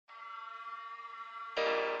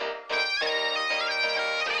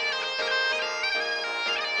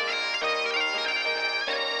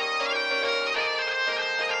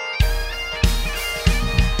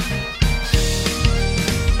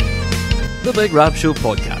The Big Rab Show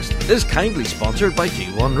podcast is kindly sponsored by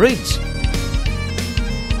G1 Reeds.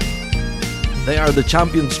 They are the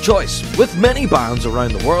champion's choice, with many bands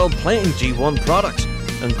around the world playing G1 products,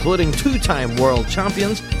 including two-time world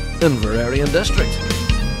champions Inverarian District.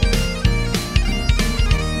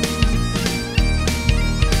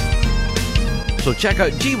 So check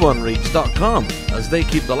out g1reeds.com as they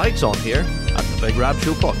keep the lights on here at the Big Rab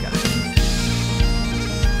Show podcast.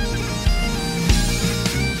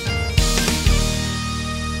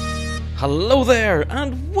 Hello there,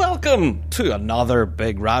 and welcome to another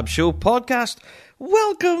Big Rab Show podcast.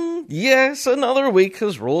 Welcome! Yes, another week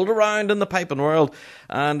has rolled around in the piping world,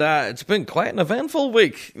 and it's been quite an eventful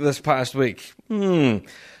week this past week.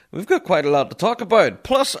 We've got quite a lot to talk about,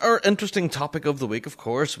 plus our interesting topic of the week, of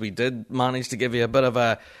course. We did manage to give you a bit of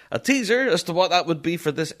a teaser as to what that would be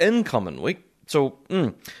for this incoming week. So,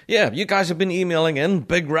 yeah, you guys have been emailing in,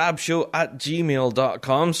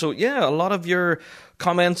 bigrabshow@gmail.com. So, yeah, a lot of your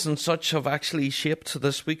comments and such have actually shaped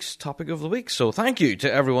this week's topic of the week. So, thank you to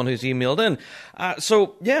everyone who's emailed in.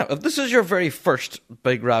 So, yeah, if this is your very first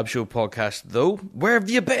Big Rab Show podcast, though, where have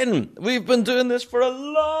you been? We've been doing this for a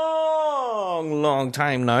long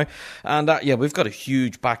time now. And, yeah, we've got a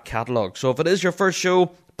huge back catalogue. So, if it is your first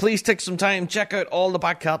show, please take some time, check out all the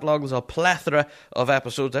back catalogue. There's a plethora of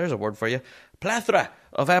episodes. There's a word for you. Plethora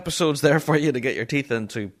of episodes there for you to get your teeth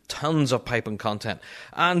into. Tons of piping content.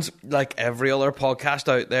 And like every other podcast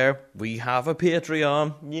out there, we have a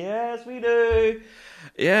Patreon. Yes, we do.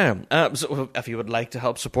 Yeah. So if you would like to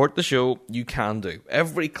help support the show, you can do.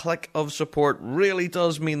 Every click of support really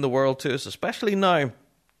does mean the world to us, especially now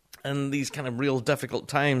in these kind of real difficult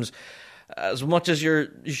times. As much as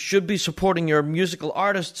you should be supporting your musical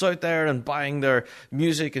artists out there and buying their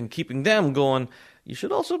music and keeping them going, you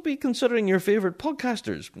should also be considering your favourite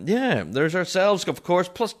podcasters. Yeah, there's ourselves, of course,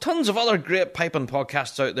 plus tons of other great piping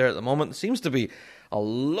podcasts out there at the moment. There seems to be a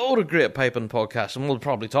load of great piping podcasts, and we'll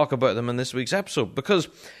probably talk about them in this week's episode. Because,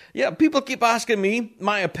 yeah, people keep asking me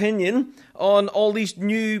my opinion on all these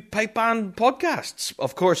new pipe band podcasts.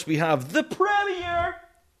 Of course, we have the premier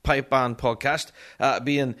pipe band podcast,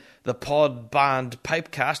 being the Pod Band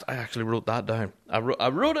Pipecast. I actually wrote that down. I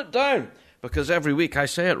wrote it down because every week I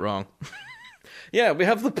say it wrong. Yeah, we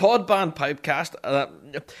have the Pod Band Pipecast.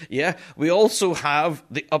 Yeah, we also have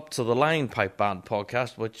the Up to the Line Pipe Band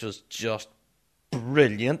podcast, which is just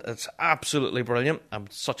brilliant. It's absolutely brilliant. I'm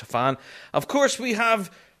such a fan. Of course, we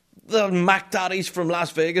have the Mac Daddies from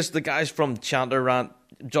Las Vegas, the guys from Chanter Rant.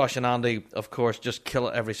 Josh and Andy, of course, just kill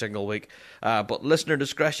it every single week. But listener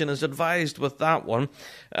discretion is advised with that one.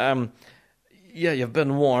 Yeah, you've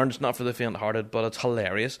been warned. It's not for the faint-hearted, but it's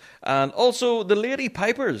hilarious. And also the Lady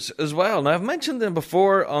Pipers as well. Now, I've mentioned them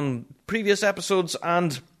before on previous episodes,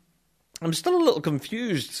 and I'm still a little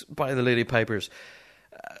confused by the Lady Pipers.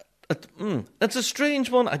 It's a strange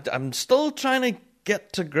one. I'm still trying to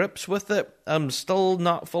get to grips with it. I'm still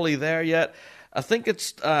not fully there yet. I think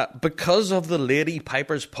it's because of the Lady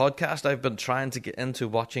Pipers podcast, I've been trying to get into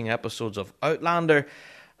watching episodes of Outlander,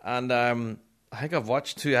 and I think I've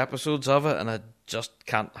watched 2 episodes of it, and I just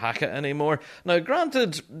can't hack it anymore. Now,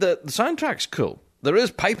 granted, the soundtrack's cool. There is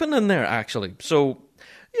piping in there, actually. So,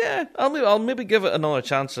 yeah, I'll maybe give it another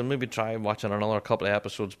chance and maybe try watching another couple of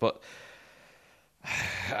episodes, but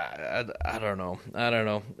I don't know.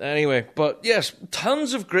 Anyway, but yes,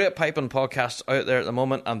 tons of great piping podcasts out there at the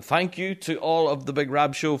moment, and thank you to all of the Big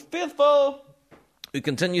Rab Show faithful who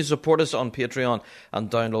continue to support us on Patreon and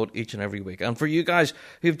download each and every week. And for you guys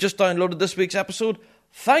who've just downloaded this week's episode,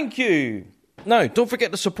 thank you. Now, don't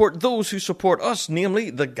forget to support those who support us, namely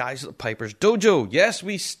the guys at the Pipers Dojo. Yes,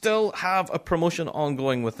 we still have a promotion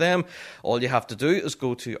ongoing with them. All you have to do is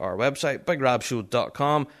go to our website,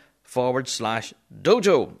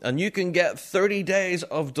 bigrabshow.com/dojo, and you can get 30 days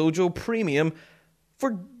of Dojo Premium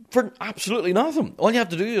for absolutely nothing. All you have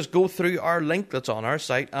to do is go through our link that's on our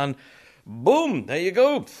site, and boom, there you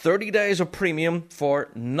go. 30 days of premium for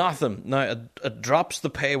nothing. Now, it drops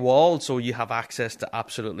the paywall, so you have access to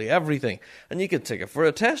absolutely everything. And you can take it for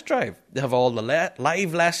a test drive. You have all the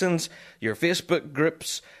live lessons, your Facebook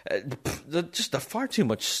groups, just far too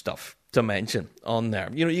much stuff to mention on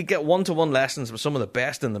there. You know, you get one-to-one lessons with some of the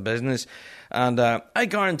best in the business. And I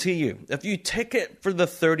guarantee you, if you take it for the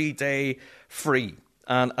 30-day free,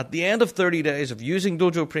 and at the end of 30 days of using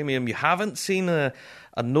Dojo Premium, you haven't seen a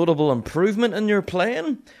notable improvement in your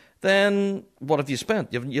playing, then what have you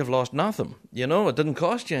spent? You've lost nothing. You know, it didn't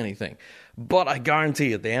cost you anything. But I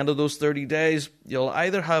guarantee at the end of those 30 days, you'll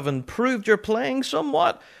either have improved your playing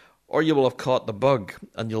somewhat, or you will have caught the bug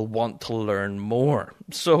and you'll want to learn more.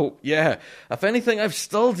 So, yeah, if anything, I've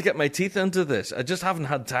still to get my teeth into this. I just haven't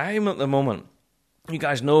had time at the moment. You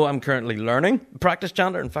guys know I'm currently learning practice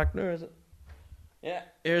chanter. In fact, where is it? Yeah,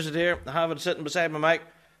 here's it here. I have it sitting beside my mic.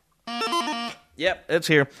 Yep, it's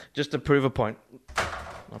here, just to prove a point.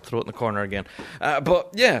 I'll throw it in the corner again.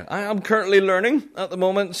 But yeah, I am currently learning at the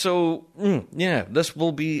moment, so yeah, this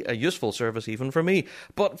will be a useful service even for me.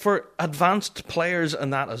 But for advanced players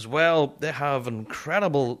and that as well, they have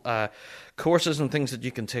incredible courses and things that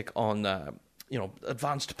you can take on,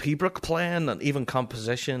 advanced pibroch playing and even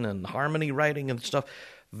composition and harmony writing and stuff.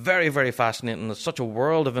 Very, very fascinating. There's such a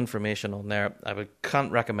world of information on there.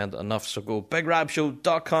 Can't recommend it enough. So go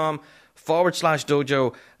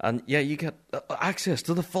bigrabshow.com/dojo, and yeah, you get access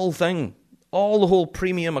to the full thing. All the whole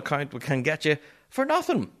premium account we can get you for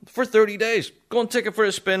nothing for 30 days. Go and take it for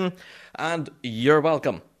a spin, and you're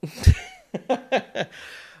welcome.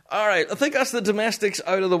 All right, I think that's the domestics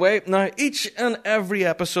out of the way. Now, each and every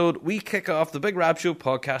episode, we kick off the Big Rab Show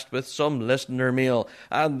podcast with some listener mail.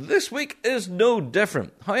 And this week is no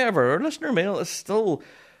different. However, our listener mail is still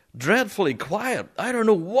dreadfully quiet. I don't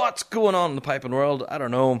know what's going on in the piping world. I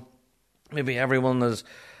don't know. Maybe everyone is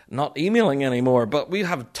not emailing anymore, but we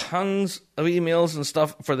have tons of emails and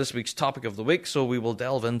stuff for this week's topic of the week, so we will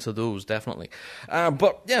delve into those, definitely.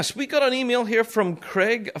 But yes, we got an email here from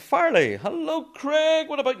Craig Farley. Hello, Craig.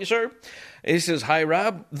 What about you, sir? He says, hi,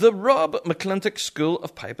 Rab. The Rob McClintock School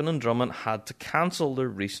of Piping and Drumming had to cancel their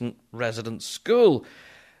recent resident school.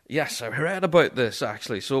 Yes, I read about this,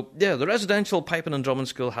 actually. So, yeah, the residential piping and drumming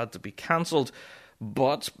school had to be cancelled,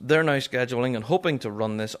 but they're now scheduling and hoping to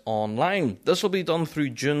run this online. This will be done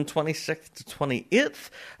through June 26th to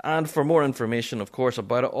 28th. And for more information, of course,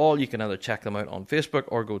 about it all, you can either check them out on Facebook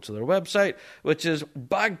or go to their website, which is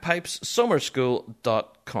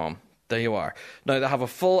bagpipessummerschool.com. There you are. Now, they have a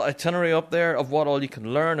full itinerary up there of what all you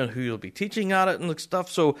can learn and who you'll be teaching at it and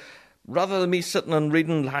stuff. So rather than me sitting and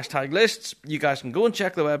reading hashtag lists, you guys can go and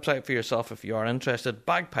check the website for yourself if you are interested,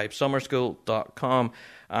 bagpipessummerschool.com.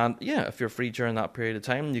 And yeah, if you're free during that period of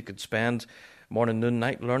time, you could spend morning, noon,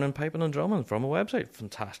 night learning piping and drumming from a website.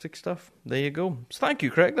 Fantastic stuff. There you go. So thank you,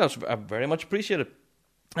 Craig. That's very much appreciated.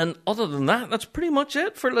 And other than that, that's pretty much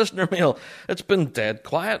it for listener mail. It's been dead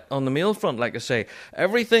quiet on the mail front, like I say.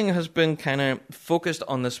 Everything has been kind of focused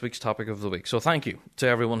on this week's topic of the week. So thank you to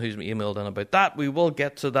everyone who's emailed in about that. We will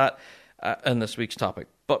get to that in this week's topic.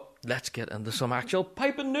 But let's get into some actual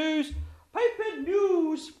piping news. Piping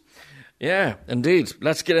news! Yeah, indeed.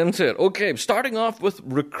 Let's get into it. Okay, starting off with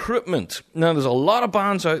recruitment. Now, there's a lot of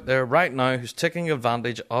bands out there right now who's taking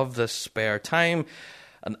advantage of this spare time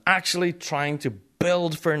and actually trying to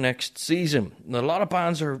build for next season. Now, a lot of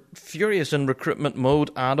bands are furious in recruitment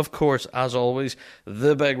mode, and of course, as always,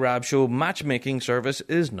 the Big Rab Show matchmaking service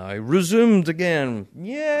is now resumed again.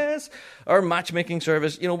 Yes! Our matchmaking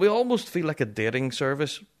service, we almost feel like a dating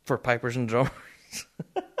service for pipers and drummers.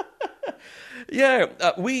 Yeah,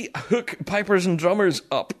 we hook pipers and drummers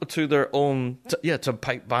up to their own, to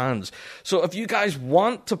pipe bands. So if you guys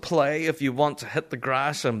want to play, if you want to hit the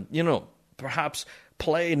grass and, perhaps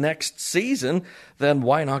play next season, then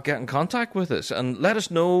why not get in contact with us and let us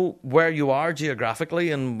know where you are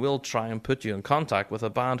geographically, and we'll try and put you in contact with a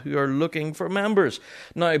band who are looking for members.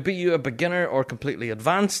 Now, be you a beginner or completely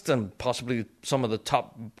advanced and possibly some of the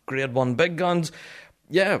top grade 1 big guns,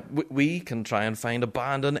 yeah, we can try and find a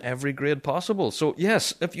band in every grade possible. So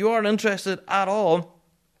yes, if you are interested at all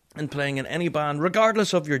in playing in any band,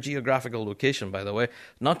 regardless of your geographical location, by the way,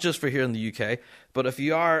 not just for here in the UK, but if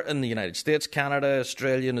you are in the United States, Canada,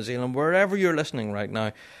 Australia, New Zealand, wherever you're listening right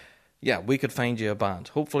now, yeah, we could find you a band,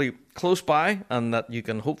 hopefully close by, and that you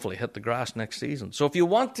can hopefully hit the grass next season. So if you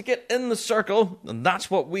want to get in the circle, and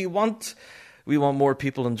that's what we want more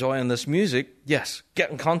people enjoying this music, yes,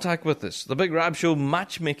 get in contact with us. The Big Rab Show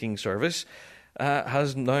matchmaking service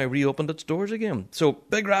has now reopened its doors again. So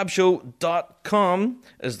bigrabshow.com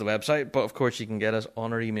is the website, but of course you can get us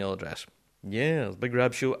on our email address. Yeah,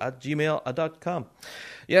 bigrabshow@gmail.com.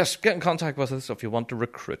 Yes, get in contact with us if you want to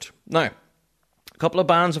recruit. Now, a couple of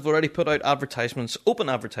bands have already put out advertisements, open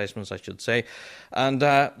advertisements, I should say. And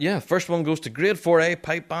first one goes to Grade 4A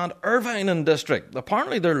pipe band Irvine and District.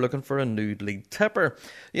 Apparently they're looking for a new lead tipper.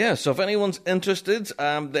 Yeah, so if anyone's interested,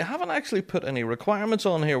 they haven't actually put any requirements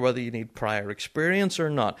on here whether you need prior experience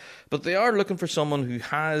or not. But they are looking for someone who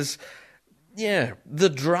has,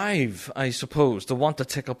 the drive, I suppose, to want to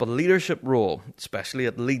take up a leadership role, especially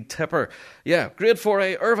at lead tipper. Yeah, Grade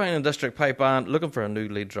 4A, Irvine and District Pipe Band, looking for a new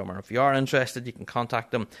lead drummer. If you are interested, you can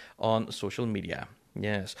contact them on social media.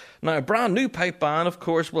 Yes. Now, a brand new pipe band, of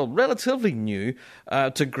course, relatively new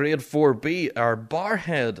to Grade 4B, our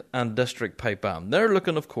Barhead and District Pipe Band. They're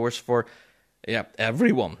looking, of course, for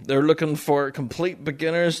everyone. They're looking for complete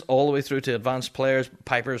beginners all the way through to advanced players,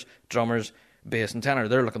 pipers, drummers, bass and tenor.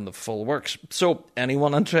 They're looking the full works. So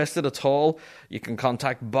anyone interested at all, you can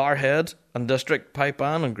contact Barhead and District Pipe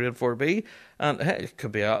Band on grade 4B. And hey, it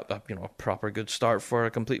could be a proper good start for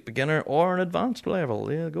a complete beginner or an advanced level.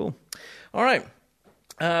 There you go. All right.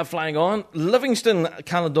 Flying on, Livingston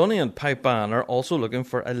Caledonian Pipe Band are also looking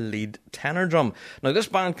for a lead tenor drum. Now, this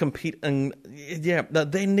band compete in,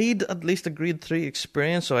 they need at least a grade 3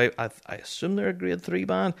 experience, so I assume they're a grade 3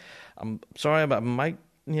 band. I'm sorry, but I might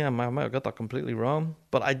have got that completely wrong.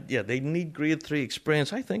 But they need grade 3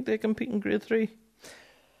 experience. I think they compete in grade 3.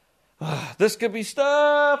 This could be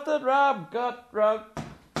stuff that Rob got wrong.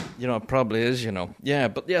 It probably is, Yeah,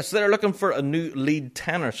 but yes, they're looking for a new lead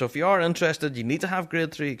tenor. So if you are interested, you need to have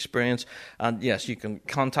grade 3 experience. And yes, you can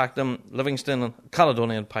contact them, Livingston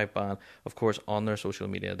Caledonian Pipe Band, of course, on their social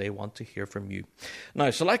media. They want to hear from you.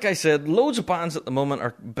 Now, so like I said, loads of bands at the moment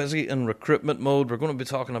are busy in recruitment mode. We're going to be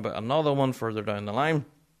talking about another one further down the line.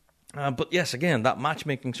 But yes, again, that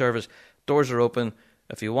matchmaking service, doors are open.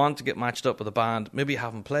 If you want to get matched up with a band, maybe you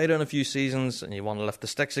haven't played in a few seasons and you want to lift the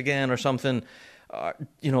sticks again or something,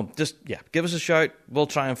 give us a shout. We'll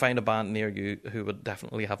try and find a band near you who would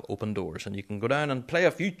definitely have open doors, and you can go down and play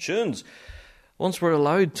a few tunes once we're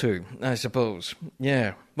allowed to, I suppose.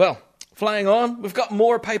 Yeah. Well, flying on, we've got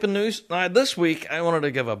more piping news. Now, this week, I wanted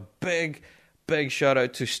to give a big shout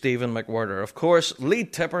out to Stephen McWhirter, of course,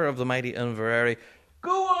 lead tipper of the mighty Inverary.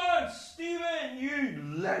 Go on, Stephen, you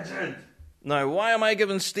legend! Now, why am I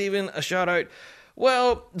giving Stephen a shout out?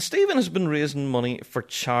 Well, Stephen has been raising money for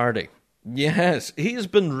charity. Yes, he's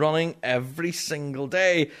been running every single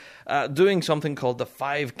day, doing something called the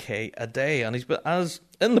 5K a day, and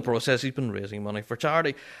in the process, he's been raising money for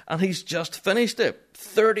charity, and he's just finished it.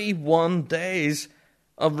 31 days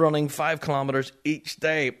of running 5 kilometers each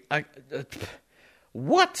day.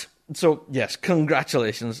 What? So, yes,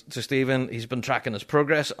 congratulations to Stephen. He's been tracking his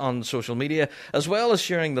progress on social media, as well as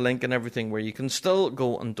sharing the link and everything where you can still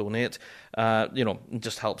go and donate,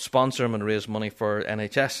 just help sponsor him and raise money for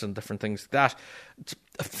NHS and different things like that. It's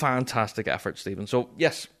a fantastic effort, Stephen. So,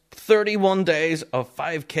 yes, 31 days of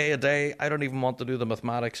 5K a day. I don't even want to do the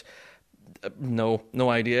mathematics. No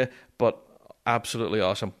idea, but absolutely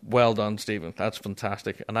awesome. Well done, Stephen. That's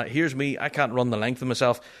fantastic. And here's me. I can't run the length of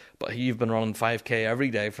myself, but you've been running 5K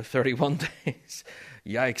every day for 31 days.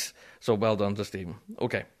 Yikes. So well done to Stephen.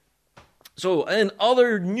 Okay. So, in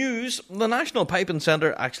other news, the National Piping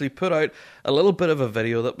Centre actually put out a little bit of a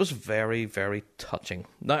video that was very, very touching.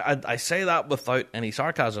 Now, I say that without any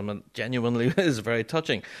sarcasm, and genuinely is very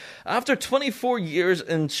touching. After 24 years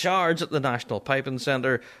in charge at the National Piping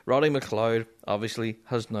Centre, Roddy McLeod obviously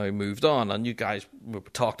has now moved on, and you guys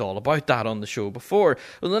talked all about that on the show before.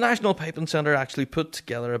 Well, the National Piping Centre actually put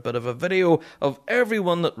together a bit of a video of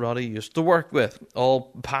everyone that Roddy used to work with,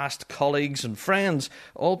 all past colleagues and friends,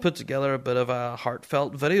 all put together a bit of a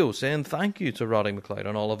heartfelt video saying thank you to Roddy McLeod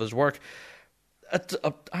and all of his work.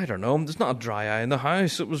 I don't know, there's not a dry eye in the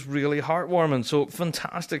house. It was really heartwarming. So,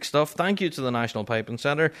 fantastic stuff. Thank you to the National Piping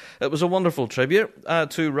Centre. It was a wonderful tribute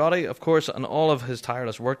to Roddy, of course, and all of his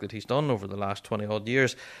tireless work that he's done over the last 20-odd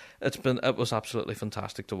years. It was absolutely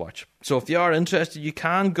fantastic to watch. So if you are interested, you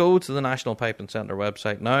can go to the National Piping Centre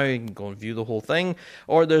website now. You can go and view the whole thing,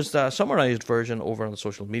 or there's a summarised version over on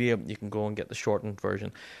social media. You can go and get the shortened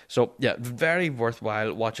version. So yeah, very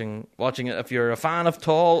worthwhile watching it. If you're a fan of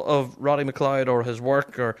Roddy McLeod or his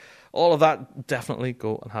work or all of that, definitely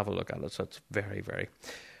go and have a look at it. So it's very, very,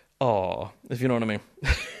 if you know what I mean.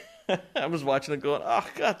 I was watching it going,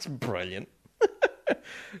 that's brilliant.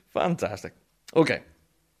 Fantastic. Okay.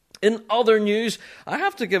 In other news, I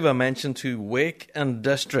have to give a mention to Wake and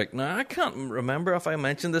District. Now, I can't remember if I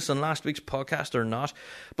mentioned this in last week's podcast or not,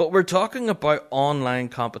 but we're talking about online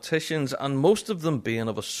competitions and most of them being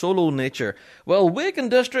of a solo nature. Well, Wake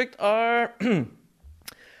and District are...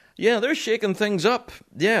 they're shaking things up.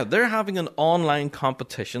 Yeah, they're having an online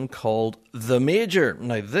competition called The Major.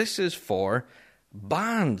 Now, this is for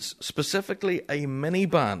bands, specifically a mini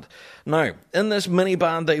band. Now, in this mini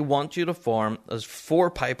band, they want you to form as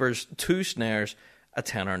 4 pipers, 2 snares, a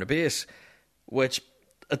tenor and a bass, which,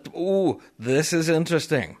 this is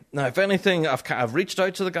interesting. Now, if anything, I've reached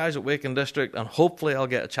out to the guys at Wake and District, and hopefully I'll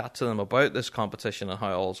get a chat to them about this competition and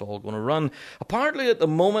how it's all going to run. Apparently, at the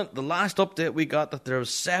moment, the last update we got, that there are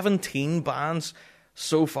 17 bands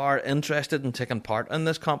so far interested in taking part in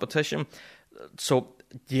this competition. So,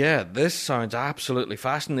 yeah, this sounds absolutely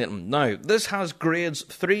fascinating. Now, this has grades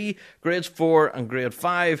 3, grades 4, and grade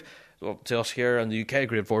 5. Well, to us here in the UK,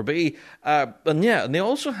 grade 4B. And they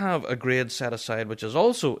also have a grade set aside, which is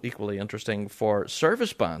also equally interesting for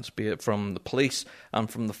service bands, be it from the police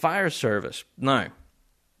and from the fire service. Now,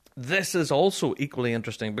 This is also equally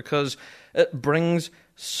interesting because it brings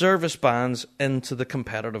service bands into the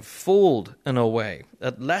competitive fold in a way.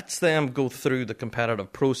 It lets them go through the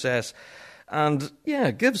competitive process and,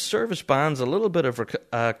 gives service bands a little bit of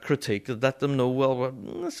critique to let them know, well,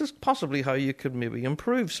 this is possibly how you could maybe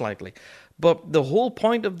improve slightly. But the whole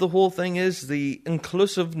point of the whole thing is the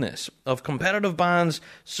inclusiveness of competitive bands,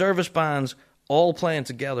 service bands, all playing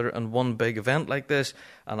together in one big event like this,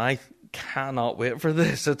 and I cannot wait for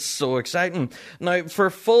this. It's so exciting. Now, for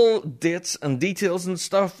full dates and details and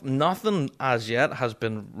stuff, nothing as yet has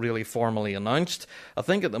been really formally announced. I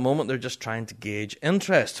think at the moment they're just trying to gauge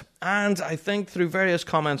interest. And I think through various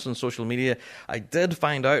comments on social media, I did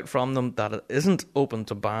find out from them that it isn't open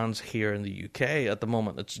to bands here in the UK at the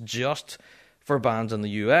moment. It's just for bands in the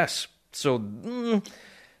US. So,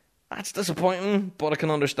 that's disappointing, but I can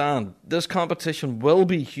understand. This competition will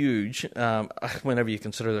be huge whenever you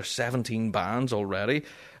consider there's 17 bands already.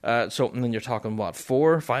 And then you're talking,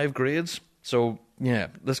 4 or 5 grades? So,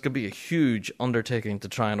 this could be a huge undertaking to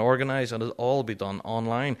try and organise, and it'll all be done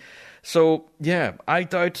online. So, I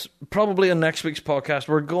doubt, probably in next week's podcast,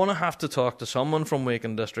 we're going to have to talk to someone from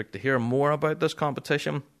Waken District to hear more about this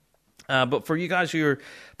competition. But for you guys who are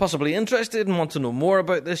possibly interested and want to know more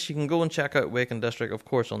about this, you can go and check out Waken District, of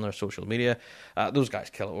course, on their social media. Those guys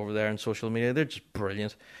kill it over there on social media. They're just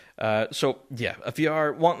brilliant. If you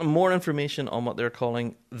are wanting more information on what they're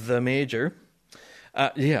calling The Major,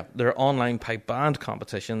 their online pipe band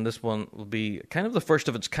competition, this one will be kind of the first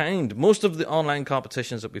of its kind. Most of the online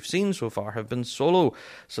competitions that we've seen so far have been solo,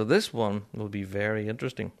 so this one will be very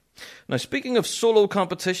interesting. Now, speaking of solo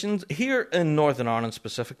competitions, here in Northern Ireland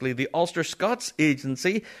specifically, the Ulster Scots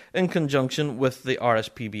Agency, in conjunction with the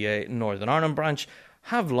RSPBA Northern Ireland branch,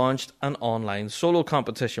 have launched an online solo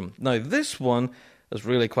competition. Now, this one is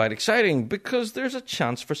really quite exciting because there's a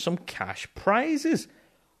chance for some cash prizes.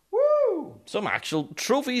 Woo! Some actual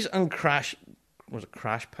trophies and cash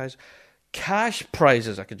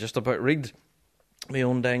prizes. I could just about read my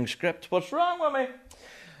own dang script. What's wrong with me?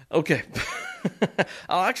 Okay.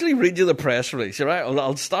 I'll actually read you the press release, all right?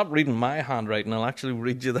 I'll stop reading my handwriting. I'll actually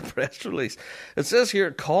read you the press release. It says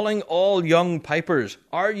here, calling all young pipers.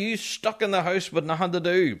 Are you stuck in the house with nothing to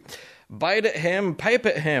do? Bite at Him, Pipe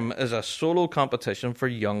at Him is a solo competition for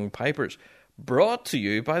young pipers. Brought to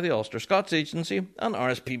you by the Ulster Scots Agency and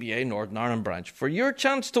RSPBA Northern Ireland branch for your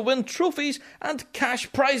chance to win trophies and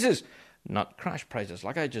cash prizes. Not crash prizes,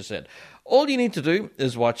 like I just said. All you need to do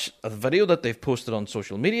is watch a video that they've posted on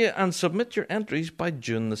social media and submit your entries by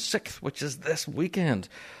June the 6th, which is this weekend.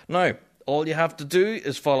 Now, all you have to do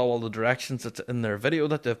is follow all the directions that's in their video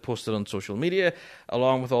that they've posted on social media,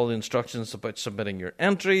 along with all the instructions about submitting your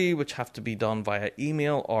entry, which have to be done via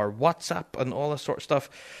email or WhatsApp and all that sort of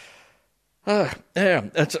stuff.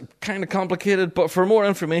 It's kind of complicated, but for more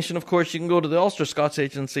information, of course, you can go to the Ulster Scots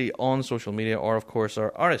Agency on social media, or of course our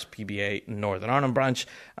RSPBA Northern Ireland branch,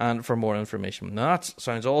 and for more information. Now that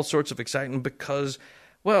sounds all sorts of exciting because,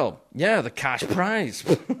 the cash prize.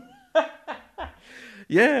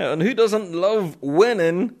 And who doesn't love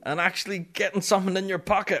winning and actually getting something in your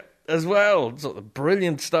pocket as well? So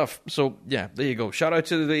brilliant stuff. So there you go. Shout out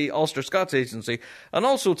to the Ulster Scots Agency and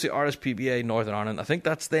also to RSPBA Northern Ireland. I think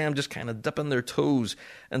that's them just kind of dipping their toes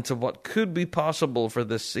into what could be possible for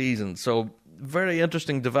this season. So very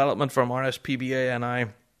interesting development from RSPBA and I.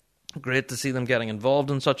 Great to see them getting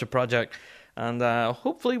involved in such a project, and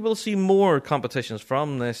hopefully we'll see more competitions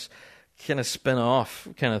from this kind of spin-off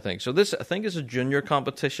kind of thing. So this, I think, is a junior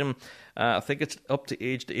competition. I think it's up to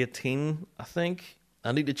age 18, I think.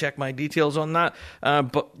 I need to check my details on that.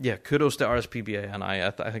 But kudos to RSPBA and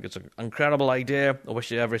I think it's an incredible idea. I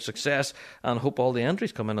wish you every success and hope all the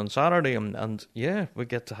entries come in on Saturday. And we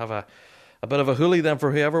get to have a bit of a hoolie then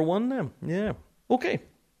for whoever won them. Yeah. Okay.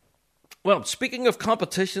 Well, speaking of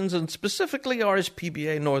competitions, and specifically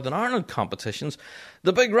RSPBA Northern Ireland competitions,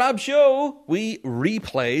 the Big Rab Show, we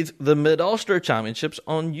replayed the Mid-Ulster Championships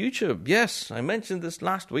on YouTube. Yes, I mentioned this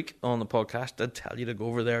last week on the podcast. I'd tell you to go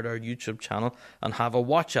over there to our YouTube channel and have a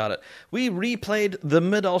watch at it. We replayed the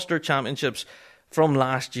Mid-Ulster Championships from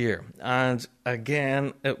last year, and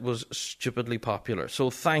again, it was stupidly popular. So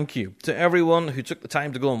thank you to everyone who took the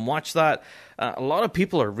time to go and watch that. A lot of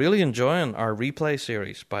people are really enjoying our replay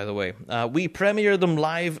series, by the way. We premiere them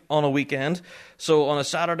live on a weekend, so on a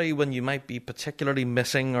Saturday when you might be particularly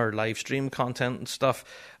missing our live stream content and stuff,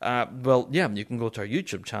 you can go to our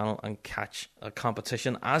YouTube channel and catch a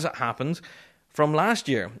competition as it happened from last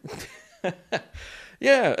year.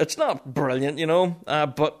 Yeah, it's not brilliant,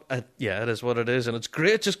 but yeah, it is what it is. And it's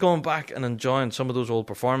great just going back and enjoying some of those old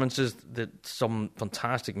performances. That some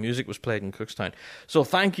fantastic music was played in Cookstown. So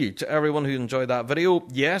thank you to everyone who enjoyed that video.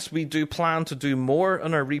 Yes, we do plan to do more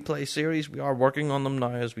in our replay series. We are working on them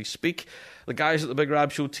now as we speak. The guys at the Big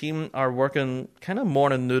Rab Show team are working kind of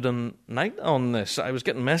morning, noon and night on this. I was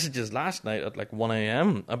getting messages last night at like 1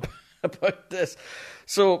 a.m. about this.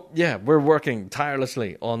 So, yeah, we're working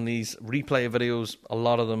tirelessly on these replay videos. A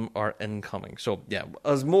lot of them are incoming. So, yeah,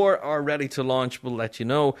 as more are ready to launch, we'll let you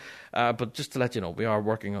know. But just to let you know, we are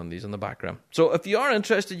working on these in the background. So, if you are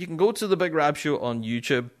interested, you can go to the Big Rab Show on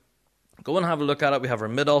YouTube. Go and have a look at it. We have our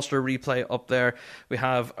Mid-Ulster replay up there. We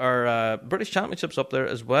have our British Championships up there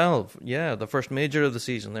as well. Yeah, the first major of the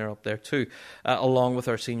season, they're up there too. Along with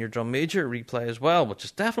our Senior Drum Major replay as well, which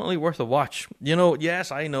is definitely worth a watch.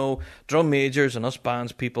 Yes, I know, drum majors and us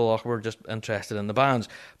bands people, we're just interested in the bands.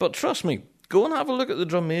 But trust me, go and have a look at the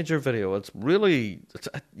Drum Major video. It's really,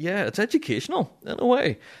 it's educational in a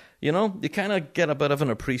way. You kind of get a bit of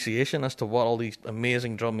an appreciation as to what all these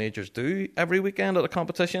amazing drum majors do every weekend at a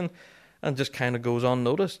competition. And just kind of goes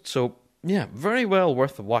unnoticed. So, yeah, very well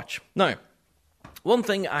worth a watch. Now, one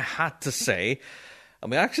thing I had to say,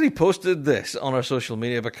 and we actually posted this on our social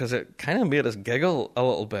media because it kind of made us giggle a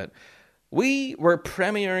little bit. We were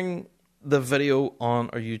premiering the video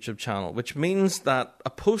on our YouTube channel, which means that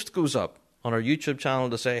a post goes up on our YouTube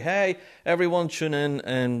channel to say, hey, everyone tune in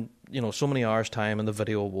and so many hours time and the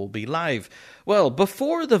video will be live. Well,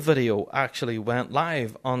 before the video actually went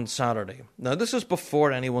live on Saturday, now this is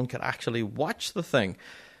before anyone could actually watch the thing,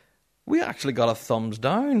 we actually got a thumbs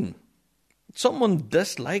down. Someone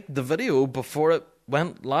disliked the video before it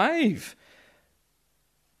went live.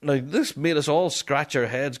 Now, this made us all scratch our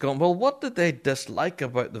heads going, well, what did they dislike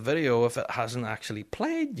about the video if it hasn't actually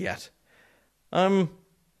played yet?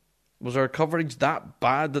 Was our coverage that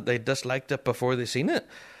bad that they disliked it before they seen it?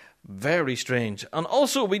 Very strange. And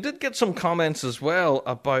also, we did get some comments as well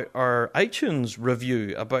about our iTunes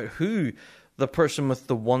review, about who the person with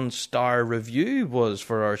the 1-star review was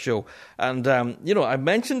for our show. And, I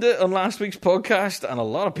mentioned it on last week's podcast, and a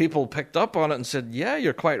lot of people picked up on it and said, yeah,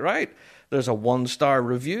 you're quite right. There's a 1-star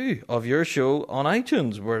review of your show on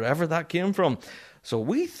iTunes, wherever that came from. So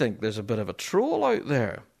we think there's a bit of a troll out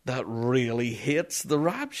there that really hates the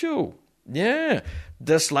Rab Show. Yeah,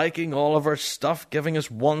 disliking all of our stuff, giving us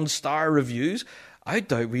 1-star reviews. I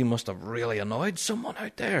doubt we must have really annoyed someone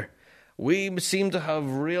out there. We seem to have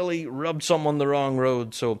really rubbed someone the wrong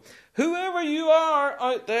road. So, whoever you are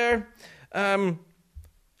out there,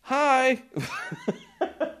 hi.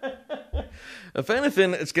 If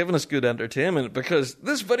anything, it's given us good entertainment because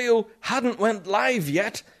this video hadn't went live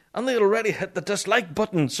yet and they already hit the dislike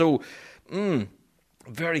button. So,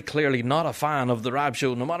 very clearly not a fan of the Rab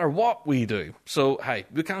Show no matter what we do. So, hey,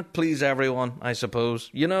 we can't please everyone, I suppose.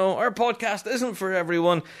 Our podcast isn't for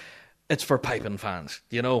everyone. It's for piping fans,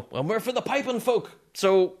 and we're for the piping folk.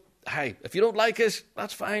 So, hey, if you don't like us,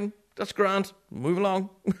 that's fine. That's grand. Move along.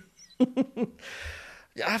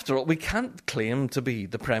 After all, we can't claim to be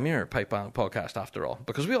the premier pipe band podcast after all,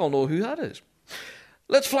 because we all know who that is.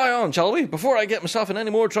 Let's fly on, shall we? Before I get myself in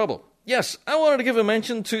any more trouble. Yes, I wanted to give a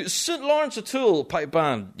mention to St. Lawrence O'Toole Pipe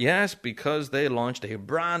Band. Yes, because they launched a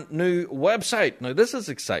brand new website. Now, this is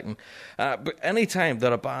exciting. But any time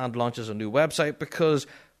that a band launches a new website, because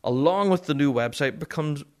along with the new website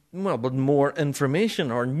becomes, but more information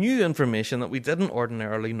or new information that we didn't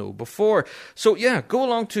ordinarily know before. So, yeah, go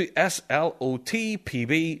along to slotpb.com.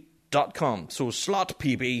 So,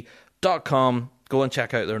 slotpb.com. Go and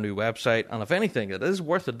check out their new website. And if anything, it is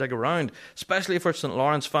worth a dig around, especially for St.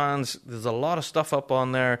 Lawrence fans. There's a lot of stuff up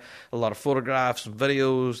on there, a lot of photographs,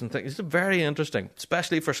 videos, and things. It's very interesting,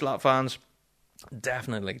 especially for slot fans.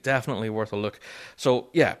 Definitely worth a look. So,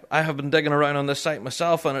 yeah, I have been digging around on this site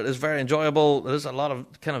myself, and it is very enjoyable. There's a lot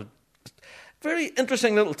of kind of very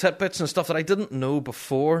interesting little tidbits and stuff that I didn't know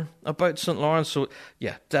before about St. Lawrence. So,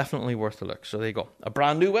 yeah, definitely worth a look. So, there you go. A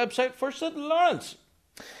brand new website for St. Lawrence.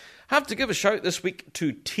 Have to give a shout this week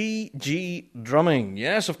to TG Drumming.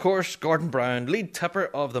 Yes, of course, Gordon Brown, lead tipper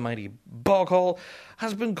of the mighty Boghall,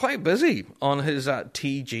 has been quite busy on his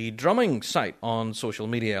TG Drumming site on social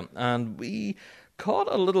media. And we caught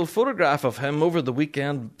a little photograph of him over the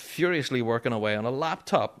weekend, furiously working away on a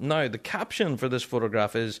laptop. Now, the caption for this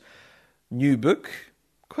photograph is, "New book?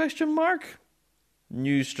 Question mark?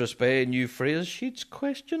 new Strasbourg, new phrase sheets,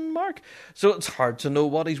 question mark. So it's hard to know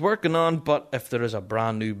what he's working on, but if there is a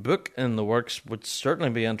brand new book in the works, would certainly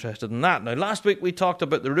be interested in that. Now, last week we talked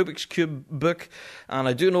about the Rubik's Cube book, and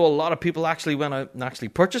I do know a lot of people actually went out and actually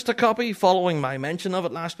purchased a copy following my mention of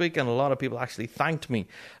it last week, and a lot of people actually thanked me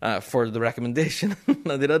for the recommendation.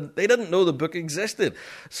 They didn't know the book existed.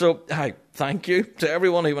 So, hi, thank you to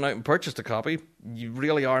everyone who went out and purchased a copy. You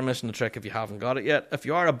really are missing the trick if you haven't got it yet. If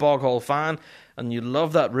you are a Bog Hall fan and you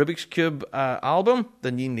love that Rubik's Cube album,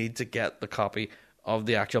 then you need to get the copy of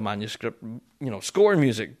the actual manuscript, score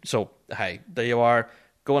music. So, hey, there you are.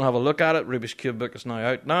 Go and have a look at it. Rubik's Cube book is now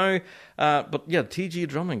out now. But yeah, TG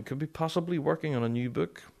Drumming could be possibly working on a new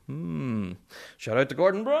book. Shout out to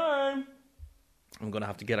Gordon Brown. I'm going to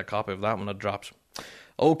have to get a copy of that when it drops.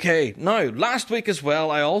 Okay, now, last week as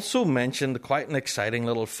well, I also mentioned quite an exciting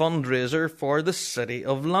little fundraiser for the City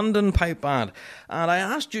of London Pipe Band. And I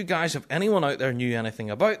asked you guys if anyone out there knew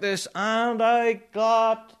anything about this, and I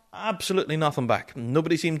got absolutely nothing back.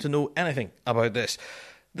 Nobody seemed to know anything about this.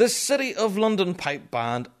 The City of London Pipe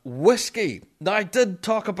Band Whiskey. Now, I did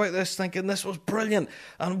talk about this thinking this was brilliant,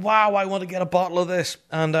 and wow, I want to get a bottle of this.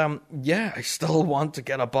 And I still want to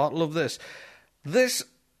get a bottle of this.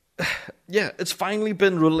 It's finally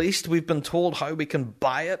been released. We've been told how we can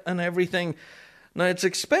buy it and everything. Now, it's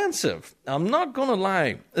expensive. I'm not going to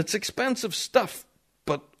lie. It's expensive stuff,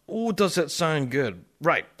 but oh, does it sound good.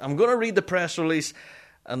 Right, I'm going to read the press release,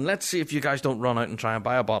 and let's see if you guys don't run out and try and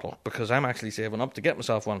buy a bottle, because I'm actually saving up to get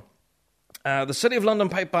myself one. The City of London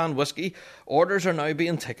Pipe Band Whiskey. Orders are now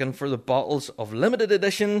being taken for the bottles of limited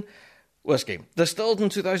edition whiskey. Distilled in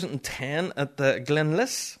 2010 at the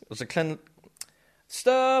Glenliss. Was it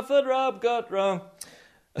Stuff that Rob got wrong.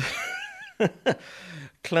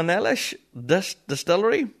 Clonelish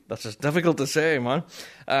Distillery. That's just difficult to say, man.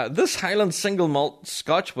 This Highland single malt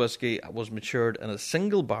Scotch whiskey was matured in a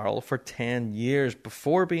single barrel for 10 years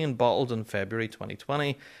before being bottled in February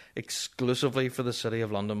 2020, exclusively for the City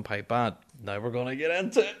of London Pipe Band. Now we're going to get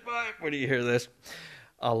into it. Where do you hear this?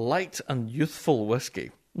 A light and youthful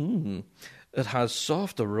whiskey. It has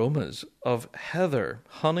soft aromas of heather,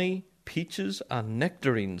 honey, peaches and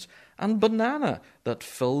nectarines, and banana that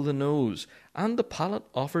fill the nose, and the palate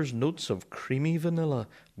offers notes of creamy vanilla,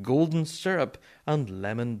 golden syrup, and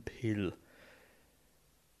lemon peel.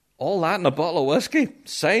 All that in a bottle of whiskey?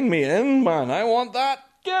 Sign me in, man. I want that.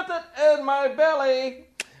 Get it in my belly.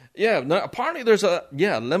 Yeah, now apparently there's a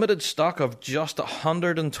limited stock of just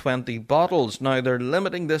 120 bottles. Now they're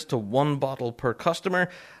limiting this to one bottle per customer,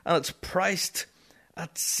 and it's priced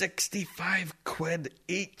at 65 quid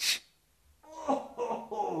each.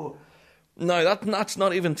 No, that's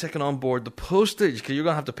not even taking on board the postage, because you're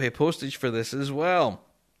going to have to pay postage for this as well.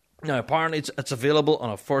 Now, apparently it's available on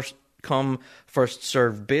a first-come,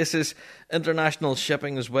 first-served basis. International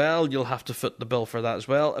shipping as well. You'll have to foot the bill for that as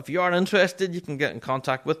well. If you are interested, you can get in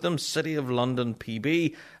contact with them. City of London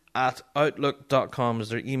PB at outlook.com is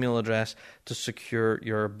their email address to secure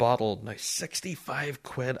your bottle. Now, 65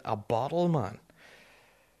 quid a bottle, man.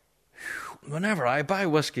 Whenever I buy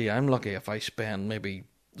whiskey, I'm lucky if I spend maybe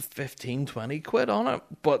 15, 20 quid on it.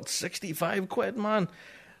 But 65 quid, man.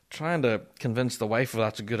 Trying to convince the wife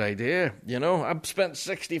that's a good idea. I've spent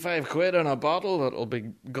 65 quid on a bottle that'll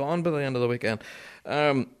be gone by the end of the weekend.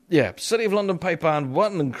 City of London Pipe Band,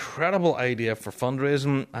 what an incredible idea for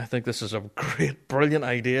fundraising. I think this is a great, brilliant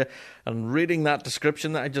idea. And reading that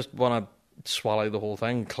description, I just want to swallow the whole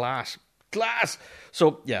thing. Class.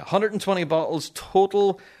 So, 120 bottles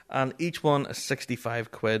total, and each one is 65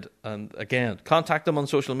 quid. And again, contact them on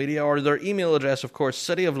social media, or their email address, of course,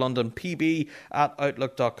 cityoflondonpb at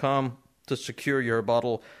outlook.com to secure your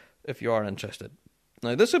bottle if you are interested.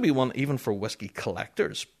 Now, this would be one even for whiskey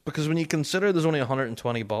collectors, because when you consider there's only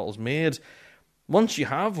 120 bottles made, once you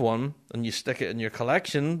have one and you stick it in your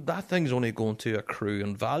collection, that thing's only going to accrue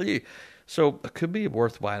in value. So it could be a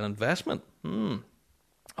worthwhile investment.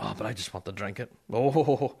 Oh, but I just want to drink it.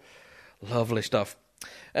 Oh, lovely stuff.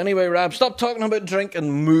 Anyway, Rab, stop talking about drink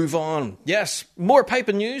and move on. Yes, more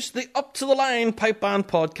piping news. The Up to the Line Pipe Band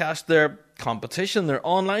podcast, their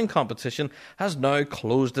online competition, has now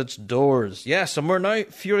closed its doors. Yes, and we're now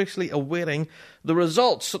furiously awaiting the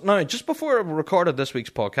results. Now, just before we recorded this week's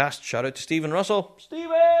podcast, shout out to Stephen Russell. Stephen,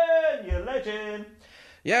 you legend.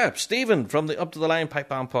 Yeah, Stephen from the Up to the Line Pipe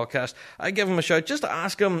Band podcast. I give him a shout just to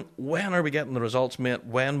ask him, when are we getting the results, mate?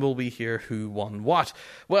 When will we hear who won what?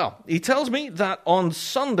 Well, he tells me that on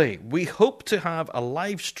Sunday we hope to have a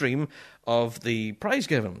live stream of the prize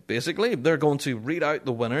giving. Basically, they're going to read out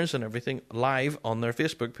the winners and everything live on their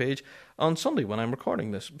Facebook page on Sunday when I'm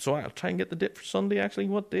recording this. So I'll try and get the date for Sunday, actually.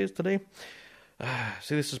 What day is today?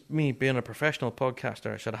 See, this is me being a professional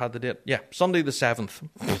podcaster. I should have had the date. Yeah, Sunday the 7th.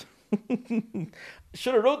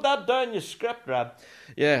 Should have wrote that down, you script rat.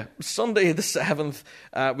 Yeah, Sunday the 7th,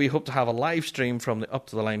 we hope to have a live stream from the Up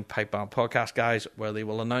to the Line Pipe Band podcast, guys, where they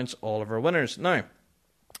will announce all of our winners. Now,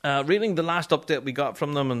 reading the last update we got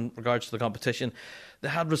from them in regards to the competition, they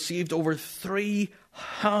had received over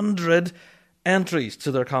 300 entries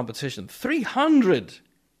to their competition. 300!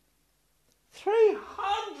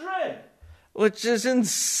 300! Which is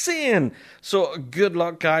insane. So good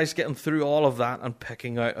luck, guys, getting through all of that and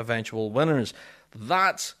picking out eventual winners.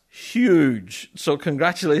 That's huge. So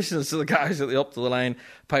congratulations to the guys at the Up to the Line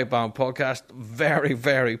Pipe Band podcast. Very,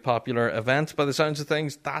 very popular event by the sounds of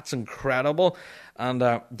things. That's incredible. And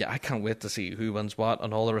I can't wait to see who wins what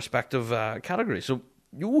on all the respective categories. So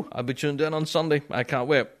I'll be tuned in on Sunday. I can't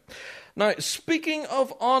wait. Now, speaking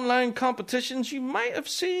of online competitions, you might have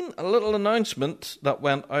seen a little announcement that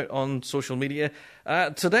went out on social media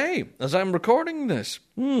today as I'm recording this.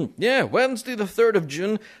 Wednesday the 3rd of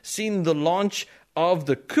June, seen the launch of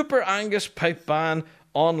the Cooper Angus Pipe Band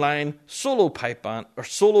online solo piping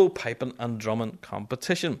and drumming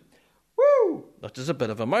competition. Woo! That is a bit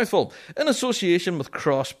of a mouthful. In association with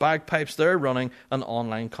Cross Bagpipes, they're running an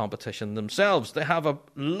online competition themselves. They have a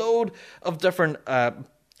load of different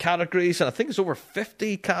categories, and I think it's over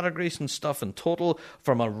 50 categories and stuff in total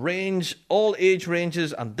from a range, all age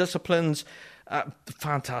ranges and disciplines.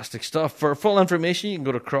 Fantastic stuff. For full information, you can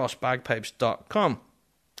go to crossbagpipes.com.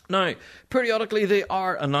 Now, periodically they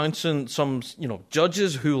are announcing some,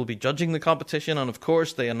 judges who will be judging the competition, and of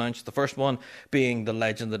course they announced the first one being the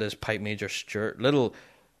legend that is Pipe Major Stuart Little.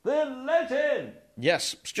 The legend!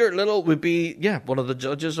 Yes, Stuart Little would be, one of the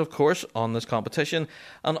judges, of course, on this competition.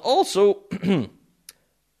 And also,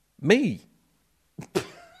 me.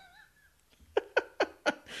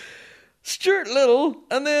 Stuart Little,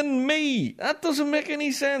 and then me. That doesn't make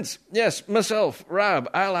any sense. Yes, myself, Rab,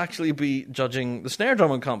 I'll actually be judging the snare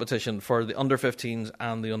drumming competition for the under-15s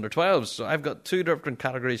and the under-12s. So I've got 2 different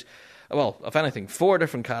categories. Well, if anything, 4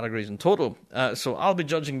 different categories in total. So I'll be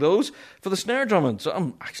judging those for the snare drumming. So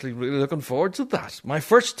I'm actually really looking forward to that. My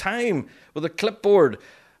first time with a clipboard.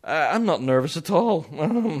 I'm not nervous at all.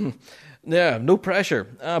 Yeah, no pressure.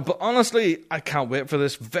 But honestly, I can't wait for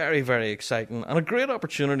this. Very, very exciting. And a great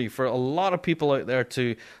opportunity for a lot of people out there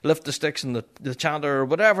to lift the sticks and the chanter or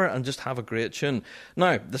whatever and just have a great tune.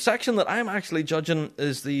 Now, the section that I'm actually judging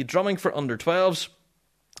is the drumming for under-12s.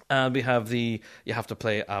 And we have you have to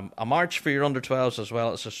play a march for your under-12s as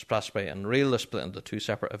well as a strathspey and reel. They're split into 2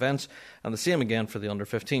 separate events. And the same again for the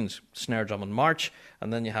under-15s. Snare drum and march.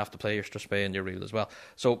 And then you have to play your strathspey and your reel as well.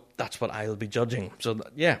 So that's what I'll be judging. So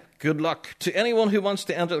good luck to anyone who wants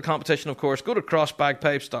to enter the competition, of course. Go to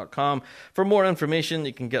crossbagpipes.com for more information.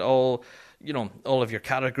 You can get all of your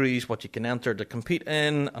categories, what you can enter to compete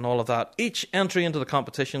in, and all of that. Each entry into the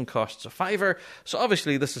competition costs $5. So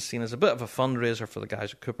obviously this is seen as a bit of a fundraiser for the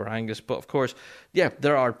guys at Cooper Angus. But of course,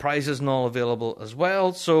 there are prizes and all available as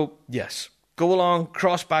well. So yes, go along,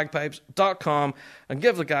 crossbagpipes.com, and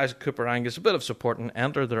give the guys at Cooper Angus a bit of support and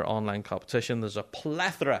enter their online competition. There's a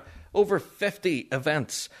plethora, over 50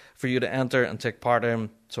 events for you to enter and take part in.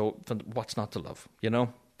 So what's not to love,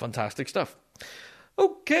 Fantastic stuff.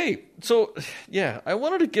 Okay, so, I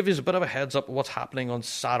wanted to give you a bit of a heads up of what's happening on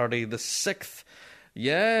Saturday the 6th.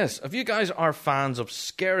 Yes, if you guys are fans of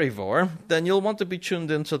Scaryvore, then you'll want to be tuned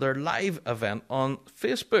into their live event on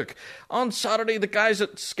Facebook. On Saturday, the guys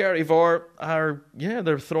at Scaryvore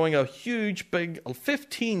they're throwing a huge, big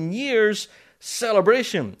 15 years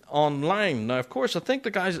celebration online. Now, of course, I think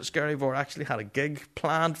the guys at Scaryvore actually had a gig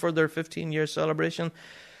planned for their 15-year celebration.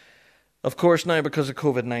 Of course, now because of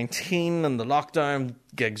COVID-19 and the lockdown,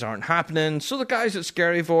 gigs aren't happening. So the guys at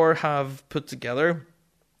Scaryvore have put together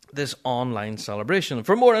this online celebration.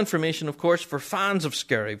 For more information, of course, for fans of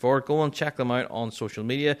Scaryvore, go and check them out on social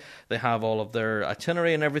media. They have all of their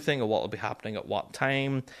itinerary and everything of what will be happening at what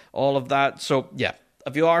time, all of that. So,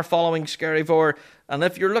 if you are following Scaryvore, and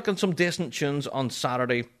if you're looking some decent tunes on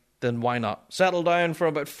Saturday, then why not? Settle down for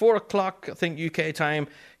about 4 o'clock, I think, UK time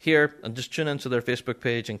here, and just tune into their Facebook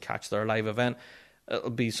page and catch their live event.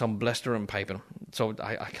 It'll be some blistering piping. So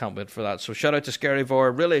I can't wait for that. So shout out to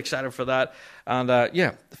Scaryvore. Really excited for that. And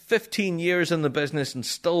 15 years in the business and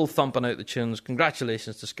still thumping out the tunes.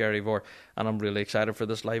 Congratulations to Scaryvore. And I'm really excited for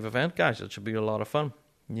this live event, guys. It should be a lot of fun.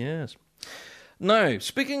 Yes. Now,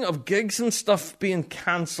 speaking of gigs and stuff being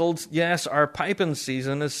cancelled, yes, our piping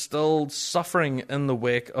season is still suffering in the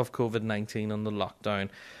wake of COVID-19 and the lockdown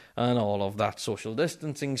and all of that social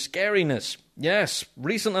distancing scariness. Yes,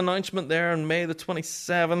 recent announcement there on May the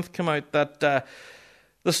 27th came out that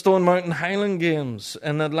The Stone Mountain Highland Games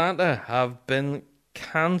in Atlanta have been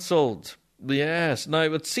cancelled. Yes, now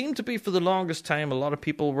it seemed to be for the longest time a lot of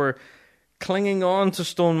people were clinging on to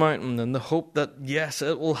Stone Mountain in the hope that, yes,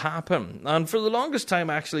 it will happen. And for the longest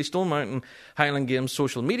time, actually, Stone Mountain Highland Games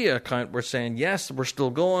social media account were saying, yes, we're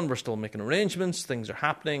still going, we're still making arrangements, things are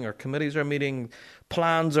happening, our committees are meeting,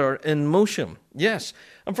 plans are in motion. Yes,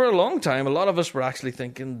 and for a long time, a lot of us were actually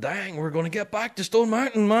thinking, dang, we're going to get back to Stone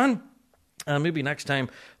Mountain, man. And maybe next time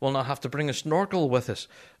we'll not have to bring a snorkel with us.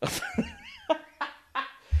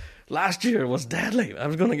 Last year was deadly. I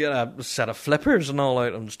was going to get a set of flippers and all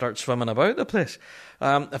out and start swimming about the place.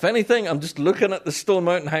 If anything, I'm just looking at the Stone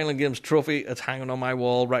Mountain Highland Games trophy. It's hanging on my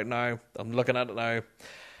wall right now. I'm looking at it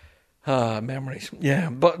now. Memories. Yeah,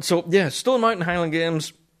 but so, yeah, Stone Mountain Highland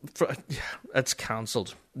Games, it's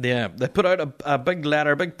cancelled. Yeah, they put out a big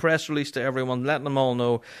letter, big press release to everyone, letting them all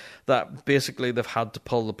know that basically they've had to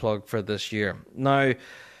pull the plug for this year. Now,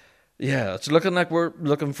 yeah, it's looking like we're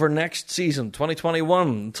looking for next season, 2021,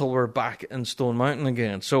 until we're back in Stone Mountain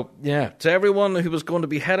again. So, yeah, to everyone who was going to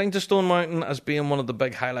be heading to Stone Mountain as being one of the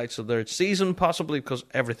big highlights of their season, possibly because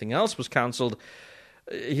everything else was cancelled,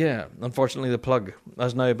 yeah, unfortunately the plug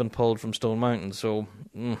has now been pulled from Stone Mountain. So,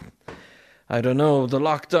 I don't know, the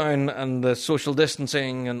lockdown and the social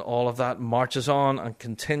distancing and all of that marches on and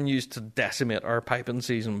continues to decimate our piping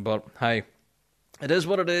season. But, hey, it is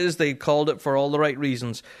what it is. They called it for all the right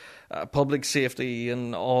reasons. Public safety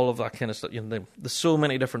and all of that kind of stuff. You know, there's so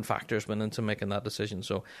many different factors went into making that decision,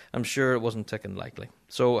 so I'm sure it wasn't ticking likely.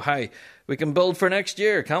 So, hi, we can build for next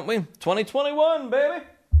year, can't we? 2021, baby!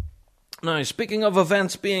 Now, speaking of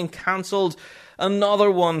events being cancelled,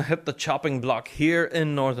 another one hit the chopping block here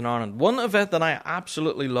in Northern Ireland. One event that I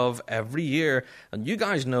absolutely love every year, and you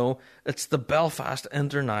guys know, it's the Belfast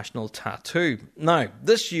International Tattoo. Now,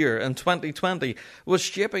 this year in 2020 was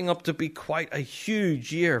shaping up to be quite a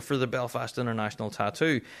huge year for the Belfast International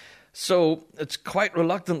Tattoo. So, it's quite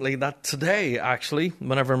reluctantly that today, actually,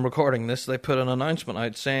 whenever I'm recording this, they put an announcement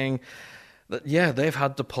out saying that, yeah, they've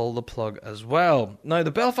had to pull the plug as well. Now,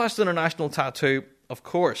 the Belfast International Tattoo, of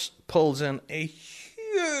course, pulls in a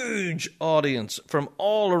huge audience from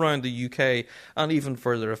all around the UK and even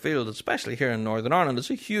further afield, especially here in Northern Ireland. It's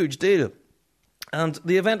a huge deal. And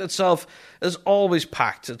the event itself is always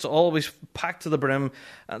packed. It's always packed to the brim.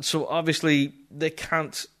 And so, obviously, they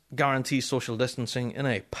can't guarantee social distancing in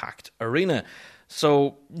a packed arena.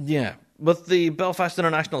 So, yeah, with the Belfast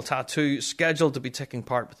International Tattoo scheduled to be taking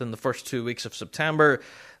part within the first 2 weeks of September,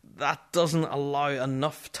 that doesn't allow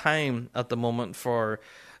enough time at the moment for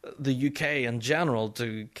the UK in general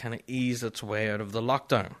to kind of ease its way out of the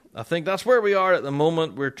lockdown. I think that's where we are at the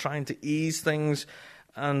moment. We're trying to ease things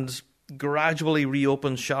and gradually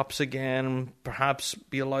reopen shops again, perhaps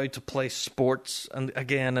be allowed to play sports and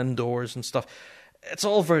again indoors and stuff. It's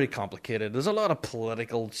all very complicated. There's a lot of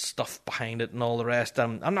political stuff behind it and all the rest.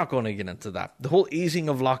 I'm not going to get into that. The whole easing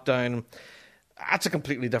of lockdown, that's a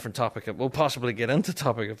completely different topic. We'll possibly get into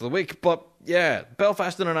topic of the week. But yeah,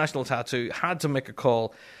 Belfast International Tattoo had to make a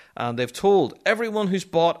call, and they've told everyone who's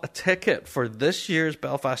bought a ticket for this year's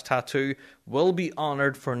Belfast Tattoo will be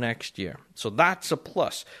honoured for next year. So that's a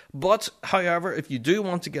plus. But, however, if you do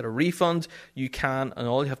want to get a refund, you can, and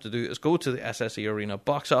all you have to do is go to the SSE Arena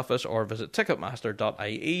box office or visit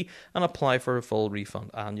ticketmaster.ie and apply for a full refund,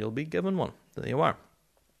 and you'll be given one. There you are.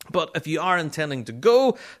 But if you are intending to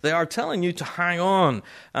go, they are telling you to hang on.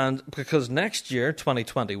 And because next year,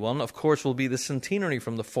 2021, of course, will be the centenary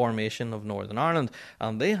from the formation of Northern Ireland.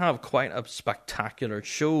 And they have quite a spectacular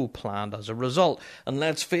show planned as a result. And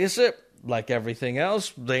let's face it, like everything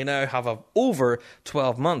else, they now have over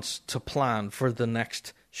 12 months to plan for the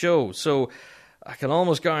next show. So I can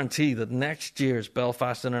almost guarantee that next year's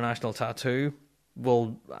Belfast International Tattoo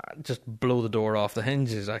will just blow the door off the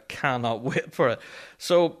hinges. I cannot wait for it.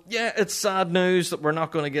 So, yeah, it's sad news that we're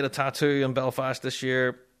not going to get a tattoo in Belfast this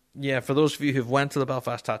year. Yeah, for those of you who've went to the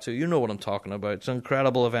Belfast Tattoo, you know what I'm talking about. It's an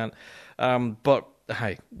incredible event. But,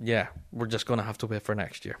 hey, yeah, we're just going to have to wait for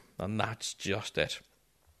next year. And that's just it.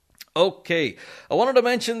 Okay, I wanted to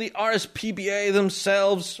mention the RSPBA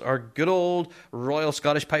themselves, our good old Royal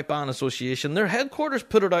Scottish Pipe Band Association. Their headquarters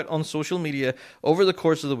put it out on social media over the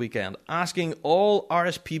course of the weekend, asking all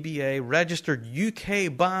RSPBA registered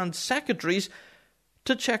UK band secretaries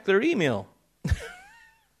to check their email.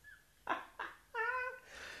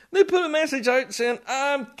 They put a message out saying,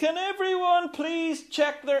 can everyone please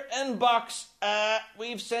check their inbox?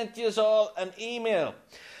 We've sent you all an email.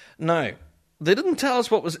 Now, they didn't tell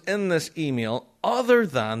us what was in this email other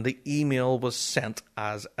than the email was sent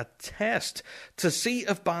as a test to see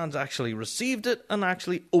if bands actually received it and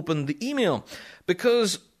actually opened the email.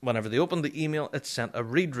 Because whenever they opened the email, it sent a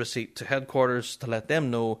read receipt to headquarters to let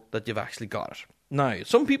them know that you've actually got it. Now,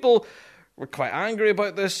 some people were quite angry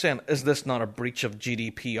about this, saying, is this not a breach of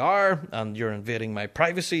GDPR and you're invading my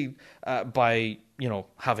privacy by,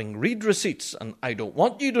 having read receipts, and I don't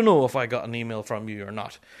want you to know if I got an email from you or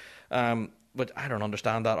not. But I don't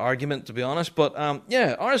understand that argument, to be honest. But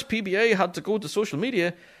RSPBA had to go to social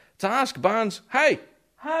media to ask bands, hey,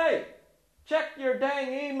 check your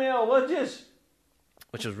dang email, would you?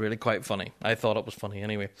 Which is really quite funny. I thought it was funny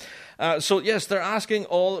anyway. So yes, they're asking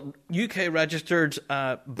all UK-registered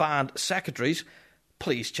band secretaries,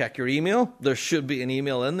 please check your email. There should be an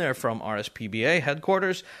email in there from RSPBA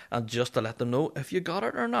headquarters, and just to let them know if you got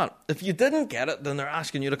it or not. If you didn't get it, then they're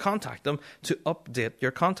asking you to contact them to update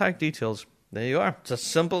your contact details. There you are. It's as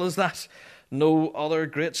simple as that. No other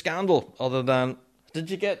great scandal other than,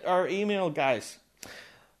 did you get our email, guys?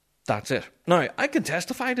 That's it. Now, I can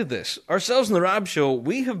testify to this. Ourselves in the Rab Show,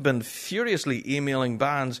 we have been furiously emailing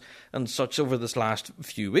bands and such over this last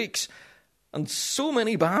few weeks. And so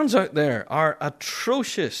many bands out there are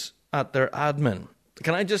atrocious at their admin.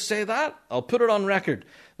 Can I just say that? I'll put it on record.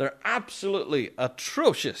 They're absolutely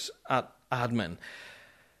atrocious at admin.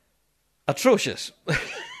 Atrocious.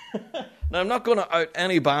 Now, I'm not going to out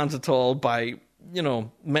any bands at all by,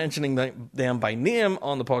 mentioning them by name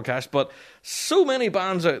on the podcast, but so many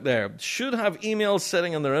bands out there should have emails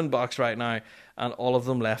sitting in their inbox right now, and all of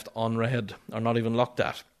them left unread, or not even looked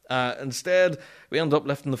at. Instead, we end up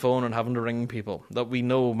lifting the phone and having to ring people that we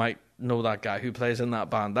know might know that guy who plays in that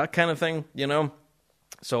band, that kind of thing,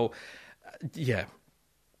 So,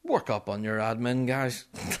 work up on your admin, guys.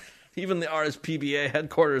 Even the RSPBA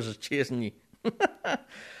headquarters is chasing you.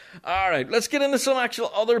 Alright, let's get into some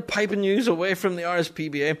actual other piping news away from the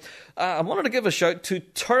RSPBA. I wanted to give a shout to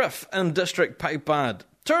Turriff and District Pipe Band.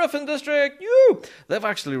 Turriff and District, they've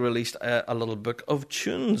actually released a little book of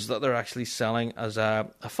tunes that they're actually selling as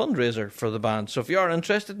a fundraiser for the band. So if you are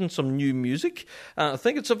interested in some new music, I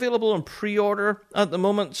think it's available on pre-order at the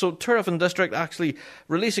moment. So Turriff and District actually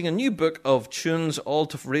releasing a new book of tunes, all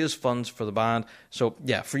to raise funds for the band. So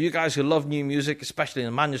yeah, for you guys who love new music, especially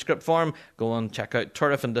in manuscript form, go and check out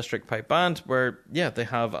Turriff and District Pipe Band, where they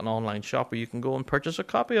have an online shop where you can go and purchase a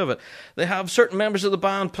copy of it. They have certain members of the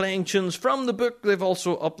band playing tunes from the book. They've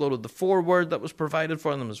also uploaded the foreword that was provided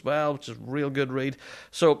for them as well, which is a real good read.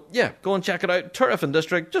 So yeah, go and check it out. Turriff and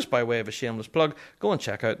District, just by way of a shameless plug, go and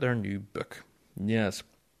check out their new book. Yes.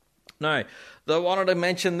 Now, I wanted to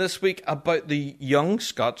mention this week about the Young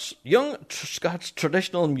Scots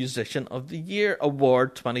Traditional Musician of the Year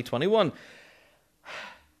Award 2021,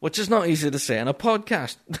 which is not easy to say in a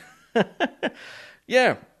podcast.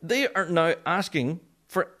 Yeah, they are now asking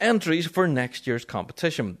for entries for next year's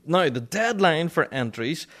competition. Now, the deadline for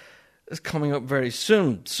entries is coming up very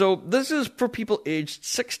soon. So this is for people aged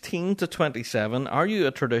 16 to 27. Are you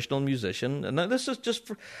a traditional musician? And now this is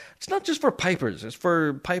it's not just for pipers. It's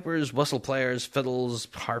for pipers, whistle players, fiddles,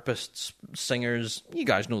 harpists, singers. You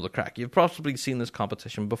guys know the crack. You've probably seen this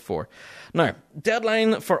competition before. Now,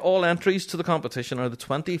 deadline for all entries to the competition are the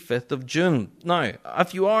 25th of June. Now,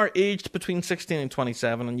 if you are aged between 16 and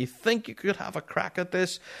 27 and you think you could have a crack at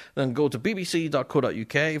this, then go to bbc.co.uk/young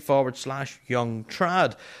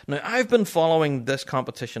trad. Now, I've been following this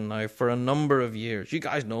competition now for a number of years. You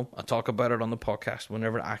guys know I talk about it on the podcast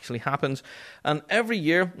whenever it actually happens. And every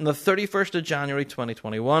year, on the 31st of January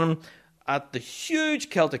 2021, at the huge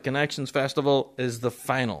Celtic Connections Festival is the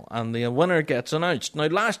final, and the winner gets announced. Now,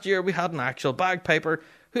 last year we had an actual bagpiper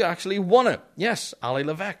who actually won it. Yes, Ali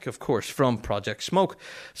Levesque, of course, from Project Smoke.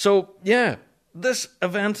 So, yeah, this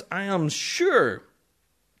event, I am sure,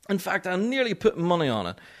 in fact, I nearly put money on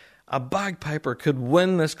it, a bagpiper could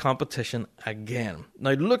win this competition again.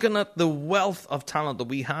 Now, looking at the wealth of talent that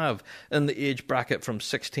we have in the age bracket from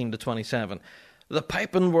 16 to 27, the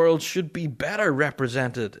piping world should be better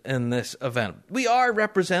represented in this event. We are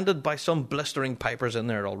represented by some blistering pipers in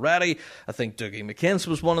there already. I think Dougie McKinnis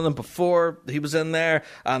was one of them before he was in there,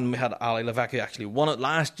 and we had Ali Levesque who actually won it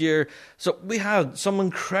last year. So we had some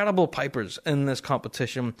incredible pipers in this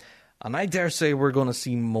competition, and I dare say we're going to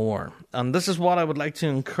see more. And this is what I would like to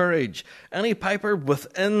encourage. Any piper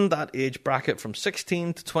within that age bracket from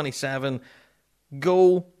 16 to 27,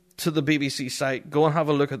 go to the BBC site, go and have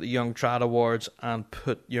a look at the Young Trad Awards and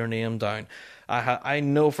put your name down. I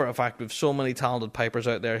know for a fact we have so many talented pipers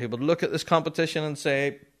out there who would look at this competition and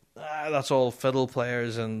say, that's all fiddle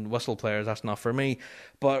players and whistle players, that's not for me.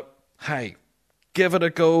 But hey, give it a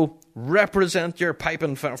go, represent your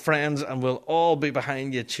piping friends, and we'll all be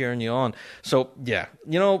behind you cheering you on. So, yeah,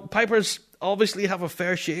 pipers obviously have a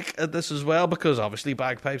fair shake at this as well, because obviously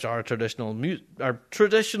bagpipes are a traditional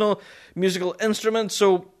musical instrument.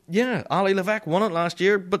 So, yeah, Ali Levesque won it last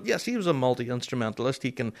year, but yes, he was a multi-instrumentalist.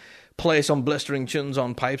 He can play some blistering tunes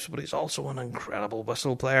on pipes, but he's also an incredible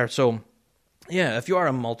whistle player. So, yeah, if you are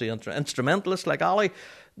a multi-instrumentalist like Ali,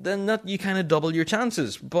 then you kind of double your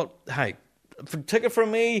chances. But, hey, take it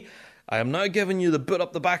from me, I am now giving you the boot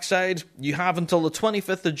up the backside. You have until the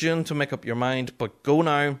 25th of June to make up your mind, but go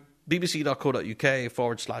now,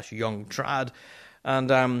 bbc.co.uk/young trad,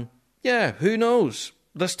 and yeah, who knows,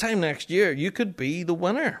 this time next year you could be the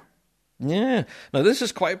winner. Yeah, now this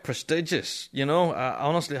is quite prestigious, I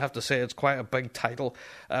honestly have to say it's quite a big title,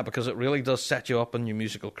 because it really does set you up in your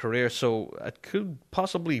musical career, so it could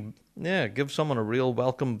possibly, give someone a real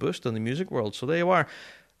welcome boost in the music world. So there you are.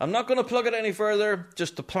 I'm not going to plug it any further,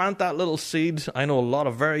 just to plant that little seed. I know a lot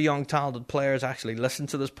of very young, talented players actually listen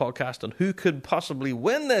to this podcast, and who could possibly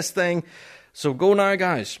win this thing. So go now,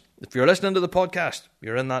 guys. If you're listening to the podcast,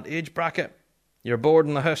 you're in that age bracket, you're bored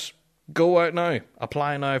in the house, go out now.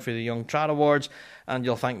 Apply now for the Young Trad Awards, and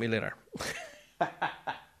you'll thank me later.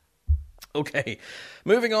 Okay,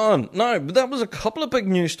 moving on. Now, that was a couple of big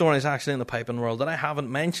news stories actually in the piping world that I haven't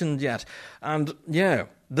mentioned yet. And yeah,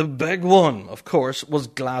 the big one, of course, was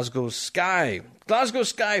Glasgow Sky. Glasgow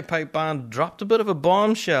Sky Pipe Band dropped a bit of a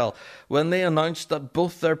bombshell when they announced that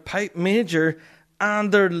both their pipe major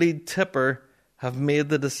and their lead tipper have made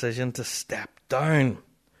the decision to step down.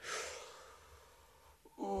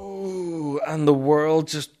 Ooh, and the world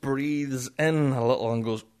just breathes in a little and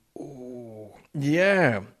goes, ooh,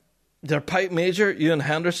 yeah. Their pipe major, Ewan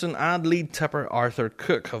Henderson, and lead tipper Arthur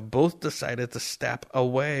Cook have both decided to step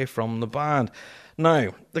away from the band.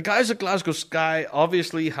 Now, the guys at Glasgow Sky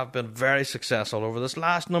obviously have been very successful over this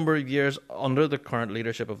last number of years under the current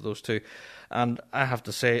leadership of those two. And I have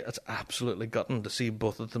to say, it's absolutely gutting to see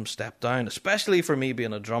both of them step down, especially for me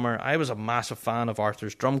being a drummer. I was a massive fan of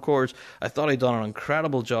Arthur's drum corps. I thought he'd done an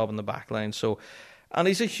incredible job in the backline. And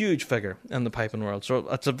he's a huge figure in the piping world. So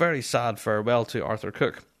it's a very sad farewell to Arthur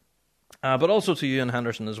Cook. But also to Ewan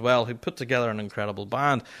Henderson as well, who put together an incredible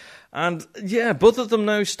band. And yeah, both of them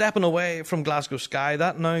now stepping away from Glasgow Sky.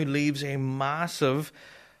 That now leaves a massive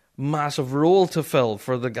role to fill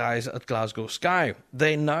for the guys at Glasgow Sky.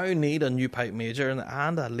 They now need a new pipe major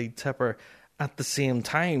and a lead tipper at the same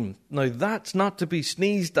time. Now, that's not to be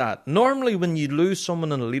sneezed at. Normally, when you lose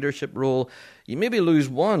someone in a leadership role, you maybe lose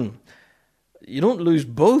one. You don't lose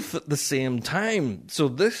both at the same time. So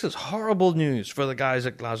this is horrible news for the guys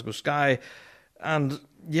at Glasgow Sky. And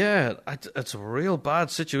yeah, it's a real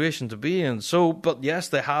bad situation to be in. But yes,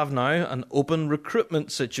 they have now an open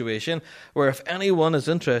recruitment situation where if anyone is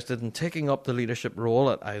interested in taking up the leadership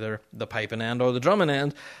role at either the piping end or the drumming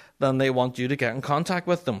end, then they want you to get in contact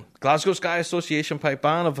with them. Glasgow Sky Association Pipe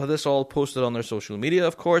Band have this all posted on their social media,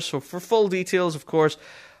 of course. So for full details, of course,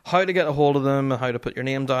 how to get a hold of them, how to put your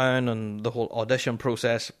name down, and the whole audition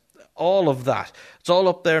process, all of that. It's all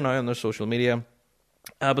up there now on their social media.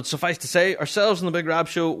 But suffice to say, ourselves in the Big Rab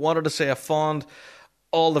Show wanted to say a fond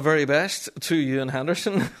all the very best to Ewan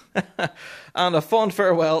Henderson and a fond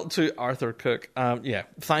farewell to Arthur Cook.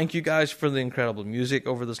 Thank you guys for the incredible music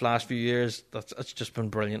over this last few years. It's just been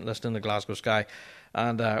brilliant listening to Glasgow Sky.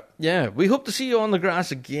 And we hope to see you on the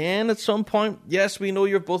grass again at some point. Yes, we know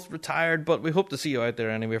you're both retired, but we hope to see you out there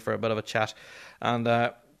anyway for a bit of a chat. And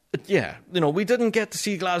we didn't get to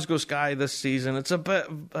see Glasgow Sky this season. It's a bit,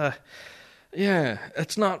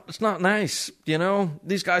 it's not nice.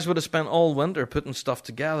 These guys would have spent all winter putting stuff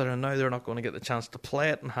together, and now they're not going to get the chance to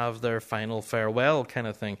play it and have their final farewell kind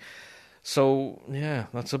of thing. So yeah,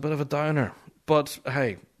 that's a bit of a downer. But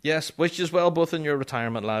hey, yes, wish you well both in your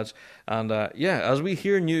retirement, lads. And as we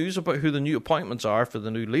hear news about who the new appointments are for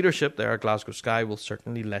the new leadership there at Glasgow Sky, we'll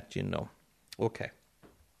certainly let you know. Okay.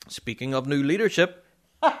 Speaking of new leadership,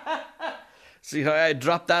 see how I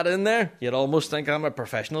dropped that in there? You'd almost think I'm a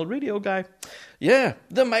professional radio guy. Yeah,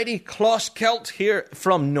 the mighty Closskelt here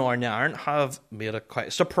from Northern have made a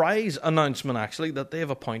quite surprise announcement, actually, that they've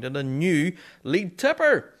appointed a new lead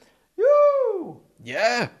tipper. Woo!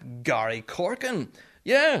 Yeah, Gary Corkin.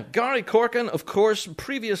 Yeah, Gary Corkin, of course,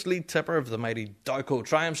 previous lead tipper of the mighty Dowco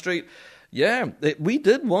Triumph Street. Yeah, we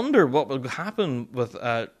did wonder what would happen with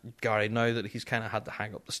Gary now that he's kind of had to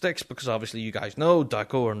hang up the sticks, because obviously you guys know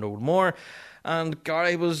Dowco are no more, and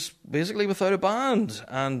Gary was basically without a band,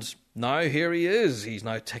 and now here he is. He's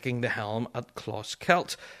now taking the helm at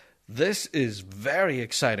Closskelt. This is very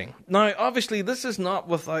exciting. Now, obviously, this is not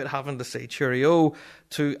without having to say cheerio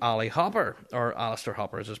to Ali Hopper, or Alistair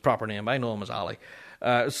Hopper is his proper name. I know him as Ali.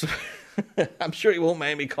 So I'm sure he won't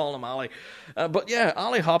mind me calling him Ali. But yeah,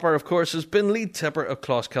 Ali Hopper, of course, has been lead tipper of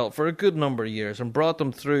Closskelt for a good number of years and brought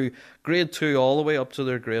them through Grade 2 all the way up to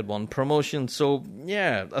their Grade 1 promotion. So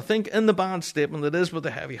yeah, I think in the band statement it is with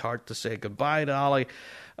a heavy heart to say goodbye to Ali.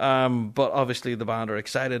 But obviously the band are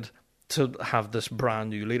excited to have this brand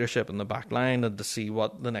new leadership in the back line and to see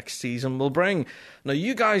what the next season will bring. Now,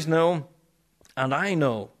 you guys know, and I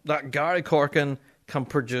know, that Gary Corkin can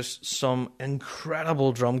produce some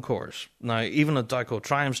incredible drum corps. Now, even at Dowco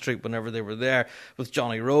Triumph Street, whenever they were there with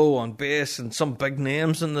Johnny Rowe on bass and some big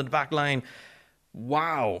names in the back line,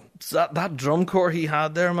 wow, that drum corps he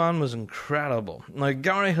had there, man, was incredible. Now,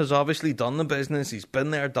 Gary has obviously done the business. He's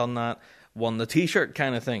been there, done that, won the t-shirt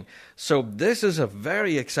kind of thing. So this is a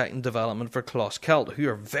very exciting development for Closskelt, who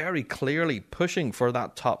are very clearly pushing for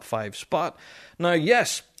that top 5 spot. Now,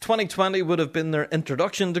 yes, 2020 would have been their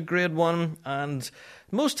introduction to Grade 1, and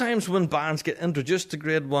most times when bands get introduced to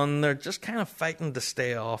Grade 1, they're just kind of fighting to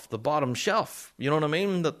stay off the bottom shelf. You know what I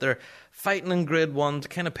mean? That they're fighting in Grade 1 to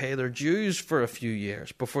kind of pay their dues for a few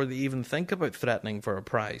years before they even think about threatening for a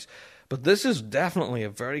prize. But this is definitely a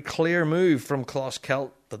very clear move from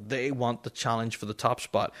Closskelt that they want the challenge for the top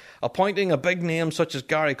spot. Appointing a big name such as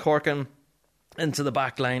Gary Corkin into the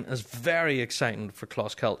back line is very exciting for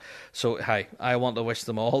Closskelt. So, hi, I want to wish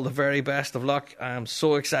them all the very best of luck. I am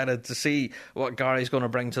so excited to see what Gary's going to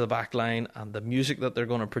bring to the back line and the music that they're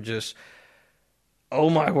going to produce. Oh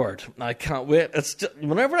my word, I can't wait. It's just,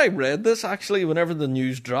 whenever I read this, actually, whenever the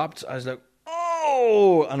news dropped, I was like,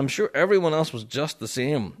 oh, and I'm sure everyone else was just the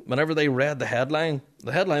same. Whenever they read the headline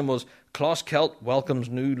was Closskelt welcomes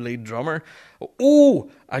new lead drummer. Oh,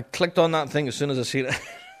 I clicked on that thing as soon as I seen it. I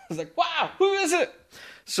was like, wow, who is it?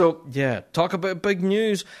 So, yeah, talk about big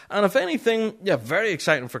news. And if anything, yeah, very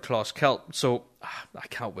exciting for Closskelt. So, I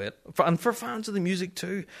can't wait. And for fans of the music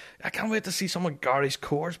too, I can't wait to see some of Gary's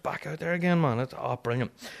cores back out there again, man. It's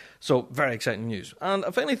brilliant. So, very exciting news. And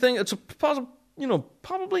if anything, it's a positive. You know,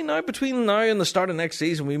 probably now, between now and the start of next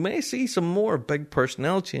season, we may see some more big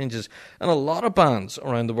personnel changes in a lot of bands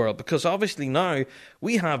around the world, because obviously now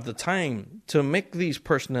we have the time to make these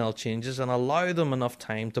personnel changes and allow them enough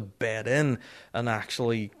time to bed in and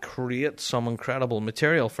actually create some incredible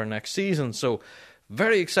material for next season. So,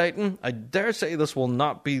 very exciting. I dare say this will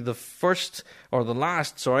not be the first, or the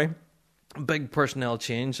last, big personnel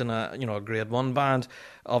change in a Grade 1 band.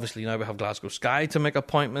 Obviously now we have Glasgow Sky to make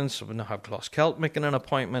appointments. We now have Closskelt making an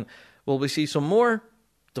appointment. Will we see some more?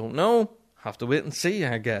 Don't know. Have to wait and see,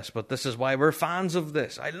 I guess. But this is why we're fans of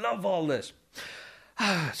this. I love all this.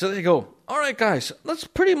 So there you go. Alright guys, that's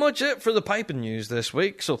pretty much it for the piping news this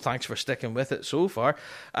week. So thanks for sticking with it so far.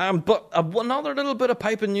 But another little bit of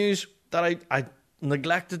piping news that I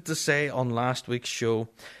neglected to say on last week's show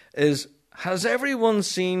is, has everyone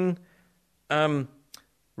seen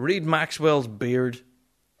Reid Maxwell's beard?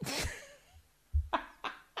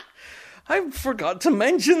 I forgot to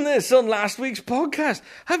mention this on last week's podcast.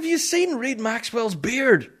 Have you seen Reid Maxwell's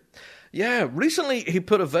beard? Yeah, recently he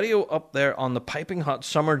put a video up there on the Piping Hot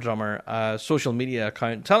Summer Drummer social media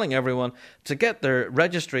account telling everyone to get their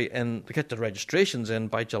registrations in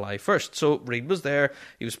by July 1st. So Reid was there,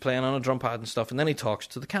 he was playing on a drum pad and stuff, and then he talks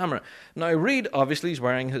to the camera. Now Reid obviously is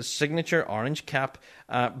wearing his signature orange cap,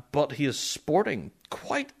 but he is sporting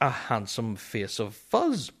quite a handsome face of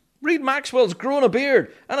fuzz. Reid Maxwell's growing a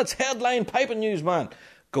beard, and it's headline piping news, man.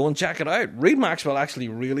 Go and check it out. Reid Maxwell actually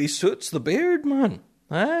really suits the beard, man.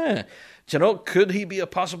 Do you know, could he be a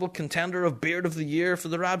possible contender of Beard of the Year for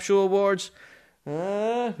the Rab Show Awards?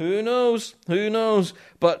 Who knows? Who knows?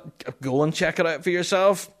 But go and check it out for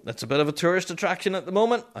yourself. It's a bit of a tourist attraction at the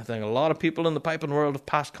moment. I think a lot of people in the piping world have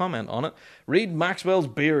passed comment on it. Reid Maxwell's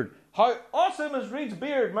beard. How awesome is Reid's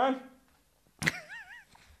beard, man?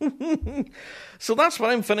 So that's what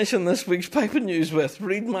I'm finishing this week's piping news with.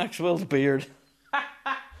 Reid Maxwell's beard.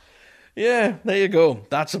 Yeah, there you go.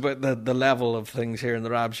 That's about the level of things here in the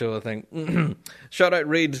Rab Show, I think. Shout out,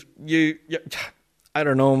 Reid. You, I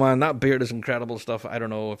don't know, man. That beard is incredible stuff. I don't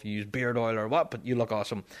know if you use beard oil or what, but you look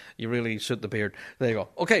awesome. You really suit the beard. There you go.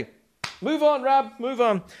 Okay, move on, Rab. Move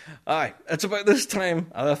on. Aye, it's about this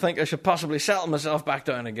time. I think I should possibly settle myself back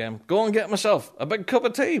down again. Go and get myself a big cup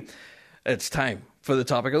of tea. It's time for the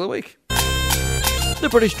topic of the week. The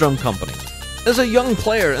British Drum Company is a young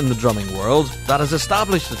player in the drumming world that has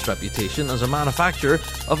established its reputation as a manufacturer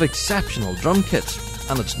of exceptional drum kits,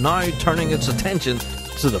 and it's now turning its attention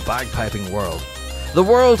to the bagpiping world. The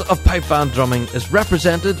world of pipe band drumming is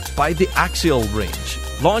represented by the Axial range,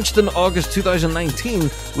 Launched in August 2019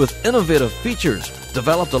 with innovative features,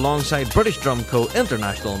 developed alongside British Drum Co.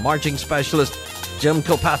 International Marching Specialist Jim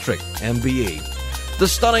Kilpatrick, MBE. The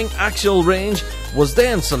stunning Axial range was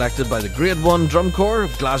then selected by the Grade 1 Drum Corps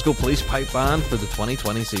of Glasgow Police Pipe Band for the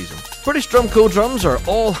 2020 season. British Drum Co. drums are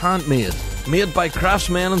all handmade, made by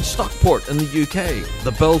craftsmen in Stockport in the UK.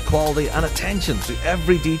 The build quality and attention to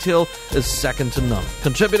every detail is second to none,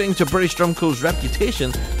 contributing to British Drum Co.'s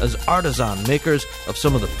reputation as artisan makers of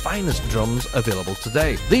some of the finest drums available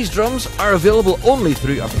today. These drums are available only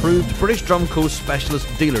through approved British Drum Co. specialist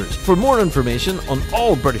dealers. For more information on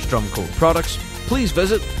all British Drum Co. products, please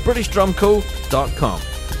visit BritishDrumCo.com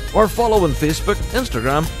or follow on Facebook,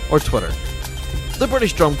 Instagram or Twitter. The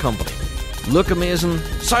British Drum Company. Look amazing,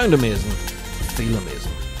 sound amazing, feel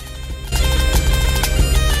amazing.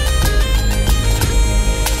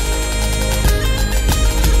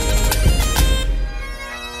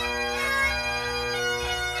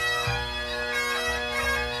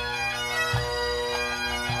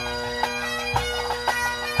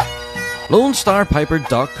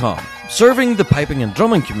 LoneStarPiper.com. Serving the piping and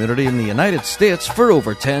drumming community in the United States for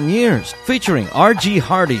over 10 years. Featuring R.G.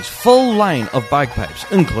 Hardy's full line of bagpipes,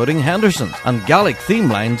 including Henderson's, and Gaelic theme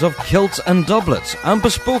lines of kilts and doublets, and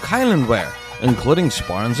bespoke Highland wear, including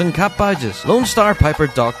sporrans and cap badges.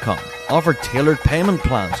 LoneStarPiper.com offer tailored payment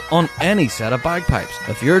plans on any set of bagpipes.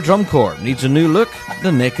 If your drum corps needs a new look,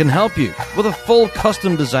 then they can help you with a full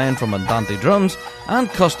custom design from Andante Drums and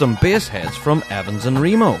custom bass heads from Evans and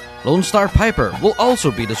Remo. Lone Star Piper will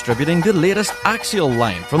also be distributing the latest Axial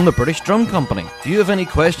line from the British Drum Company. If you have any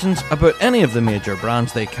questions about any of the major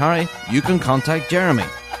brands they carry, you can contact Jeremy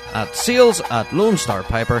at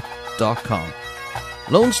sales@LoneStarPiper.com.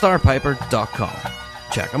 LoneStarPiper.com.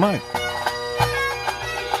 Check them out.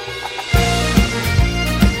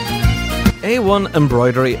 A1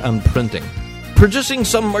 Embroidery and Printing. Producing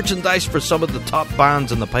some merchandise for some of the top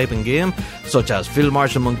bands in the piping game, such as Field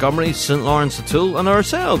Marshal Montgomery, St. Lawrence O'Toole, and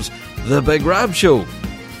ourselves, The Big Rab Show.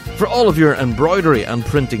 For all of your embroidery and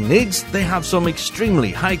printing needs, they have some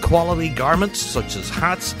extremely high quality garments such as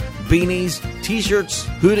hats, beanies, t-shirts,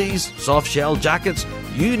 hoodies, soft shell jackets,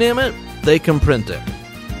 you name it, they can print it.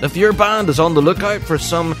 If your band is on the lookout for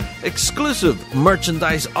some exclusive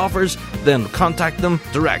merchandise offers, then contact them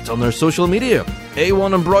direct on their social media.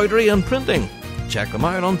 A1 Embroidery and Printing. Check them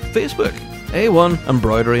out on Facebook. A1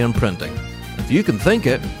 Embroidery and Printing. If you can think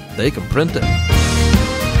it, they can print it.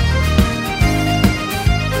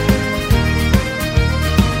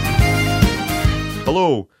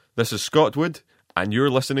 Hello, this is Scott Wood, and you're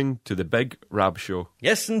listening to The Big Rab Show.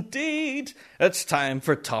 Yes, indeed. It's time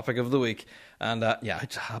for Topic of the Week. And I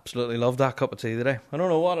just absolutely love that cup of tea today. I don't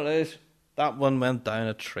know what it is. That one went down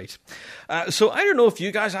a treat. So I don't know if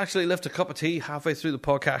you guys actually lift a cup of tea halfway through the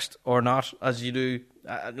podcast or not, as you do,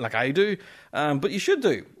 like I do. But you should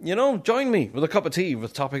do. You know, join me with a cup of tea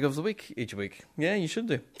with Topic of the Week each week. Yeah, you should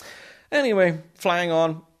do. Anyway, flying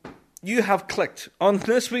on. You have clicked on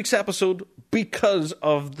this week's episode because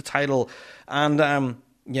of the title. And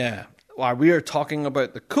we are talking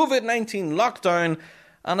about the COVID-19 lockdown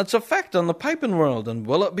and its effect on the piping world, and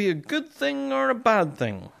will it be a good thing or a bad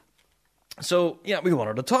thing? So, we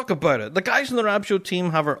wanted to talk about it. The guys in the Rab Show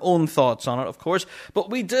team have our own thoughts on it, of course,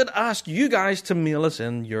 but we did ask you guys to mail us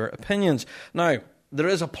in your opinions. Now, there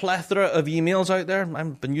is a plethora of emails out there.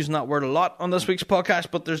 I've been using that word a lot on this week's podcast,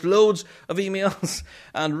 but there's loads of emails.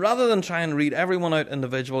 And rather than try and read everyone out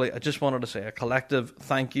individually, I just wanted to say a collective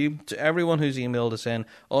thank you to everyone who's emailed us in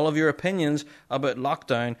all of your opinions about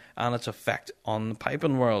lockdown and its effect on the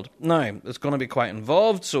piping world. Now, it's going to be quite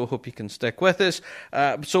involved, so I hope you can stick with us.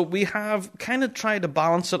 So we have kind of tried to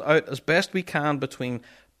balance it out as best we can between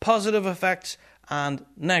positive effects and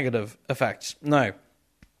negative effects. Now,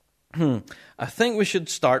 I think we should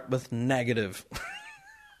start with negative.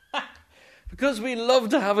 Because we love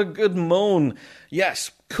to have a good moan.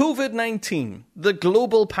 Yes, COVID-19, the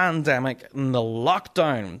global pandemic and the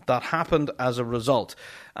lockdown that happened as a result,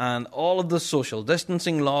 and all of the social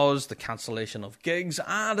distancing laws, the cancellation of gigs,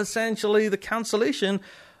 and essentially the cancellation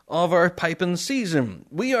of our piping season.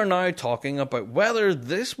 We are now talking about whether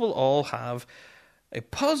this will all have a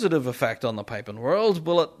positive effect on the piping world.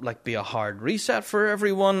 Will it be a hard reset for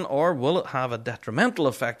everyone, or will it have a detrimental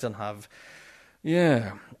effect and have,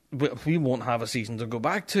 we won't have a season to go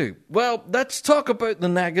back to? Well, let's talk about the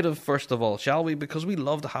negative first of all, shall we? Because we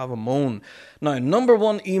love to have a moan. Now, number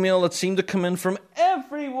one email that seemed to come in from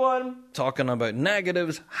everyone talking about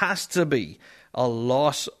negatives has to be a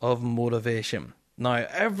loss of motivation. Now,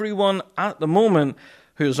 everyone at the moment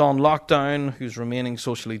who's on lockdown, who's remaining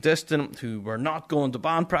socially distant, who we're not going to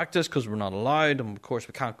band practice because we're not allowed, and of course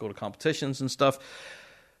we can't go to competitions and stuff,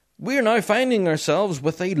 we're now finding ourselves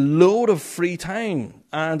with a load of free time.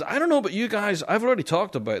 And I don't know about you guys, I've already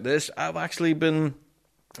talked about this. I've actually been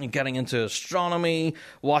getting into astronomy,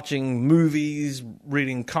 watching movies,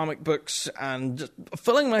 reading comic books, and just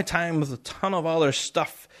filling my time with a ton of other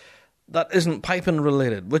stuff that isn't piping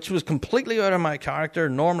related, which was completely out of my character.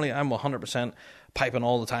 Normally I'm 100% piping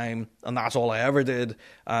all the time, and that's all I ever did,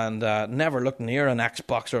 and never looked near an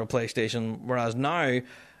Xbox or a PlayStation, whereas now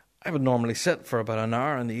I would normally sit for about an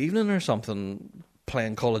hour in the evening or something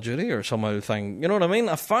playing Call of Duty or some other thing. You know what I mean?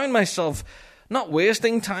 I found myself not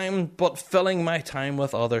wasting time, but filling my time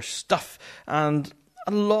with other stuff. And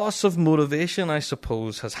a loss of motivation, I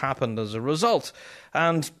suppose, has happened as a result.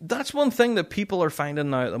 And that's one thing that people are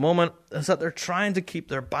finding now at the moment, is that they're trying to keep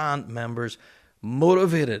their band members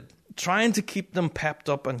motivated, trying to keep them pepped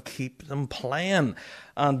up and keep them playing.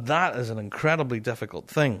 And that is an incredibly difficult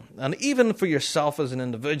thing. And even for yourself as an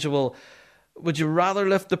individual, would you rather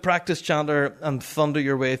lift the practice chanter and thunder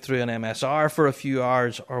your way through an MSR for a few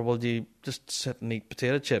hours, or will you just sit and eat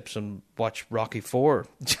potato chips and watch Rocky IV?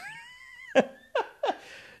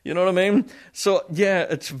 You know what I mean? So, yeah,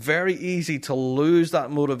 it's very easy to lose that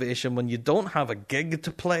motivation when you don't have a gig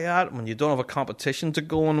to play at, when you don't have a competition to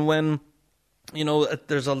go and win. You know,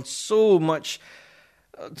 there's so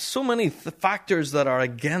many factors that are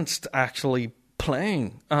against actually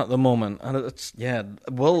playing at the moment, and it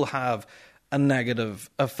will have a negative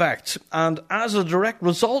effect. And as a direct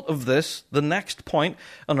result of this, the next point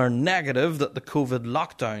on our negative that the COVID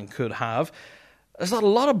lockdown could have is that a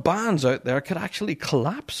lot of bands out there could actually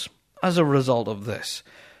collapse as a result of this.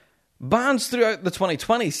 Bands throughout the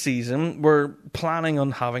 2020 season were planning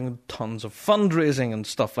on having tons of fundraising and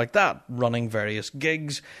stuff like that, running various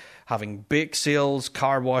gigs, having bake sales,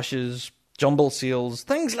 car washes, jumble sales,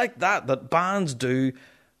 things like that bands do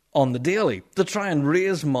on the daily to try and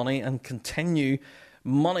raise money and continue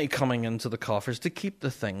money coming into the coffers to keep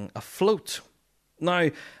the thing afloat.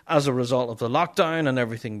 Now, as a result of the lockdown and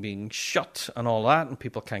everything being shut and all that, and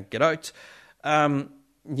people can't get out,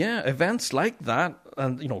 events like that,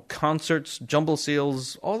 and concerts, jumble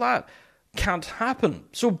sales, all that can't happen.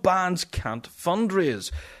 So bands can't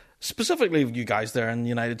fundraise. Specifically, you guys there in the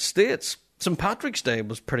United States, St. Patrick's Day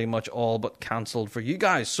was pretty much all but cancelled for you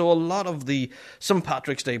guys. So a lot of the St.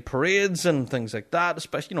 Patrick's Day parades and things like that,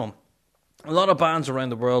 especially, a lot of bands around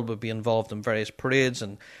the world would be involved in various parades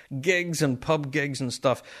and gigs and pub gigs and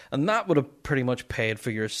stuff, and that would have pretty much paid for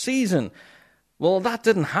your season. Well, that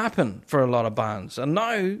didn't happen for a lot of bands, and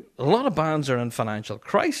now a lot of bands are in financial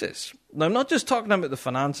crisis. Now, I'm not just talking about the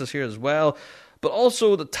finances here as well, but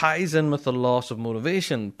also that ties in with the loss of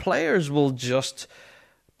motivation. Players will just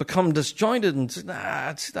become disjointed and say,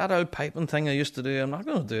 it's that old piping thing I used to do. I'm not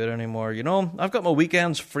going to do it anymore. I've got my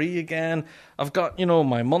weekends free again. I've got,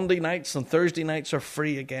 my Monday nights and Thursday nights are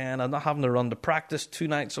free again. I'm not having to run to practice 2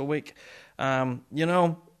 nights a week. I'm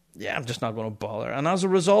just not going to bother. And as a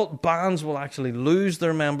result, bands will actually lose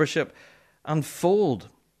their membership and fold.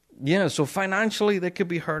 Yeah, so financially they could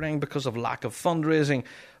be hurting because of lack of fundraising,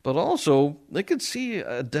 but also they could see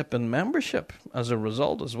a dip in membership as a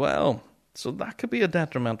result as well. So that could be a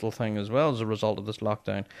detrimental thing as well as a result of this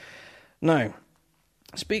lockdown. Now,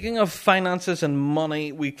 speaking of finances and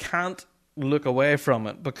money, we can't look away from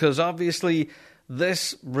it because obviously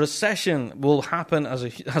this recession will happen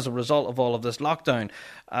as a result of all of this lockdown.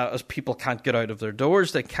 As people can't get out of their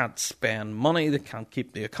doors, they can't spend money, they can't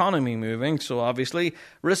keep the economy moving. So obviously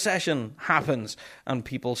recession happens and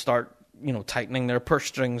people start, tightening their purse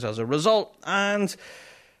strings as a result. And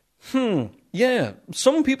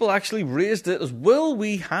some people actually raised it as, will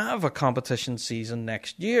we have a competition season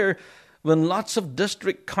next year when lots of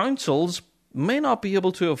district councils may not be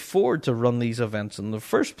able to afford to run these events in the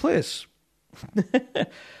first place?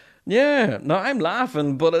 Yeah, now I'm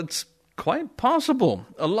laughing, but it's quite possible.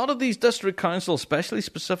 A lot of these district councils,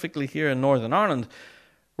 specifically here in Northern Ireland,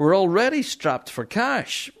 were already strapped for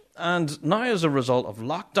cash. And now as a result of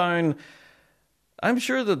lockdown, I'm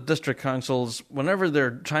sure that district councils, whenever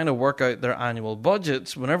they're trying to work out their annual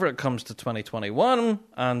budgets, whenever it comes to 2021,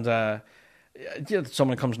 and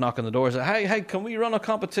someone comes knocking the door and says, hey, can we run a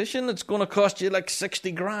competition? It's going to cost you like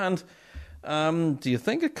 60 grand. Do you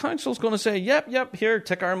think a council's going to say, yep, here,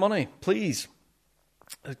 take our money, please?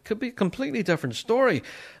 It could be a completely different story.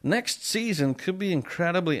 Next season could be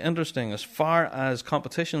incredibly interesting as far as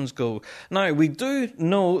competitions go. Now, we do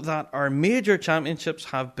know that our major championships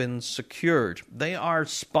have been secured. They are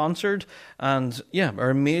sponsored, and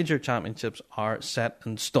our major championships are set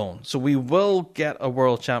in stone. So we will get a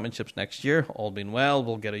World Championships next year, all being well.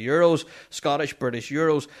 We'll get a Euros, Scottish, British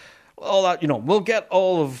Euros. all that, we'll get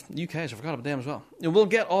all of UKs. I forgot about them as well. We'll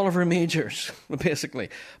get all of our majors, basically.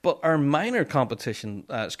 But our minor competition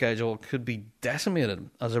schedule could be decimated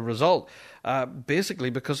as a result, basically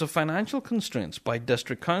because of financial constraints by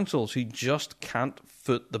district councils who just can't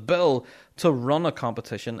foot the bill to run a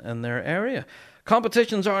competition in their area.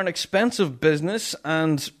 Competitions are an expensive business,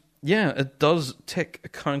 and yeah, it does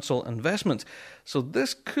take council investment. So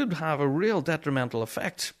this could have a real detrimental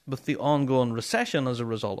effect with the ongoing recession as a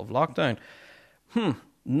result of lockdown.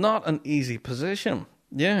 Not an easy position.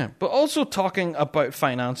 Yeah, but also talking about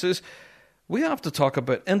finances, we have to talk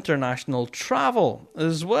about international travel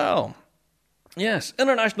as well. Yes,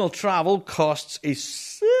 international travel costs a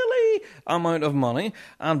silly amount of money,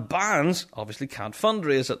 and bands obviously can't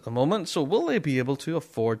fundraise at the moment, so will they be able to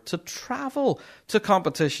afford to travel to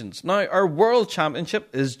competitions? Now, our World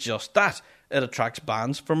Championship is just that. It attracts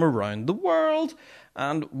bands from around the world.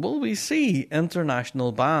 And will we see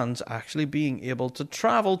international bands actually being able to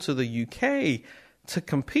travel to the UK to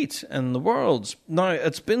compete in the Worlds? Now,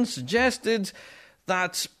 it's been suggested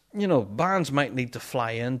that, bands might need to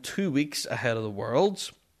fly in 2 weeks ahead of the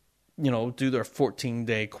Worlds, do their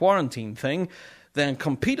 14-day quarantine thing, then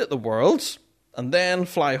compete at the Worlds, and then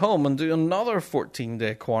fly home and do another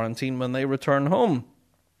 14-day quarantine when they return home.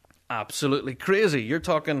 Absolutely crazy. You're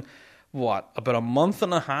talking, about a month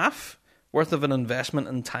and a half worth of an investment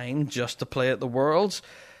in time just to play at the Worlds?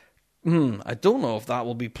 I don't know if that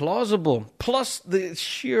will be plausible. Plus the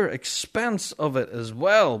sheer expense of it as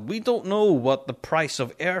well. We don't know what the price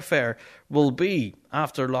of airfare will be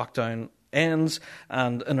after lockdown ends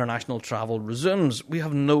and international travel resumes. We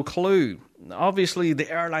have no clue. Obviously,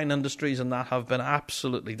 the airline industries and that have been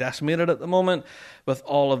absolutely decimated at the moment, with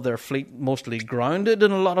all of their fleet mostly grounded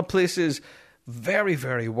in a lot of places. Very,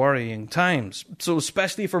 very worrying times. So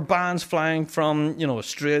especially for bands flying from,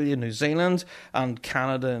 Australia, New Zealand, and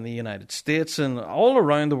Canada and the United States, and all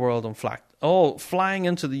around the world, in fact, all flying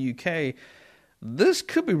into the UK, this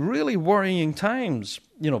could be really worrying times,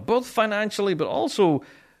 both financially, but also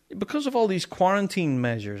because of all these quarantine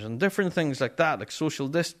measures and different things like that, like social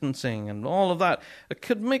distancing and all of that. It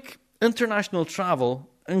could make international travel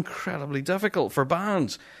incredibly difficult for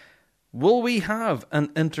bands. Will we have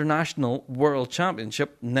an international world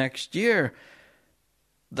championship next year?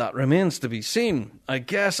 That remains to be seen. I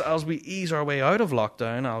guess as we ease our way out of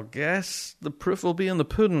lockdown, I'll guess the proof will be in the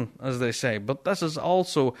pudding, as they say. But this is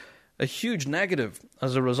also a huge negative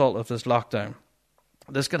as a result of this lockdown.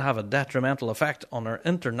 This could have a detrimental effect on our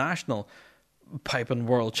international piping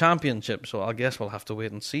world championship. So I guess we'll have to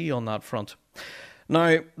wait and see on that front.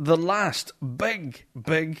 Now, the last big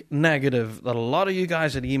negative that a lot of you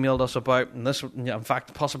guys had emailed us about, and this, in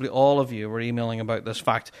fact, possibly all of you were emailing about this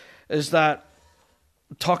fact, is that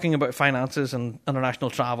talking about finances and international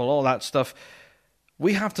travel, all that stuff,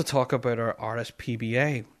 we have to talk about our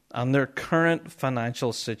RSPBA and their current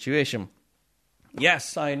financial situation.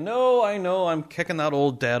 Yes, I know, I'm kicking that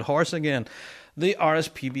old dead horse again. The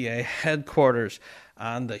RSPBA headquarters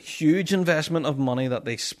and the huge investment of money that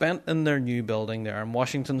they spent in their new building there in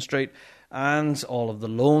Washington Street, and all of the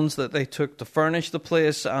loans that they took to furnish the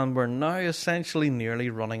place, and were now essentially nearly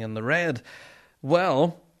running in the red.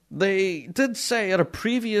 Well, they did say at a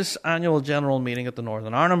previous annual general meeting at the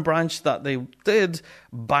Northern Ireland branch that they did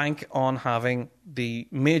bank on having the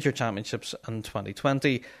major championships in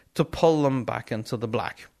 2020 to pull them back into the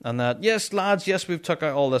black. And that, yes, lads, yes, we've took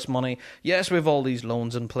out all this money, yes, we've all these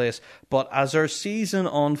loans in place, but as our season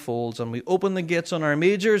unfolds and we open the gates on our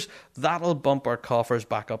majors, that'll bump our coffers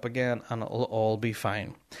back up again and it'll all be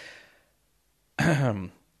fine.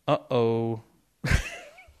 Uh-oh.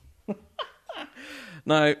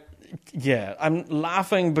 Now, yeah, I'm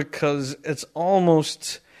laughing because it's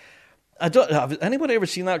almost... Have anybody ever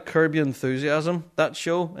seen that Curb Your Enthusiasm, that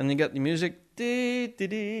show, and you get the music at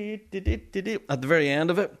the very end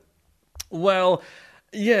of it? Well,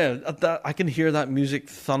 yeah, I can hear that music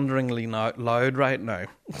thunderingly loud right now.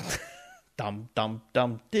 Dum dum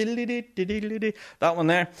dum that one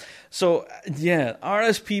there. So yeah,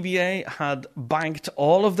 RSPBA had banked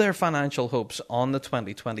all of their financial hopes on the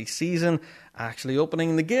 2020 season actually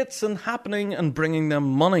opening the gates and happening and bringing them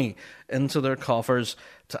money into their coffers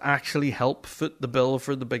to actually help foot the bill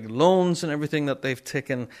for the big loans and everything that they've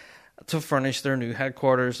taken to furnish their new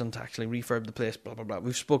headquarters and to actually refurb the place, blah blah blah.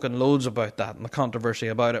 We've spoken loads about that and the controversy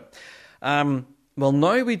about it. Well,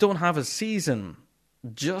 now we don't have a season.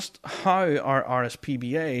 Just how are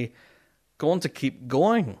RSPBA going to keep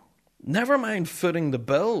going? Never mind footing the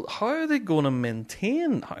bill. How are they going to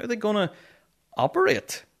maintain? How are they going to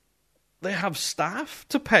operate? They have staff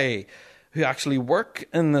to pay. who actually work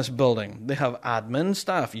in this building. They have admin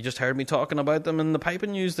staff. You just heard me talking about them in the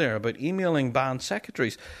piping news there, about emailing band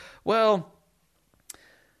secretaries. Well,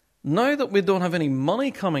 now that we don't have any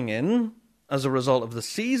money coming in as a result of the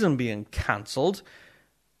season being cancelled,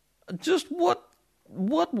 just what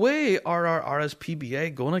way are our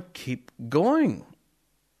RSPBA going to keep going?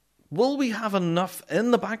 Will we have enough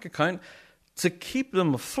in the bank account to keep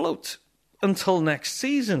them afloat until next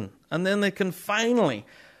season? And then they can finally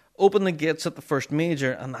open the gates at the first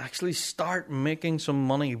major and actually start making some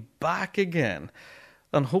money back again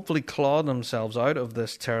and hopefully claw themselves out of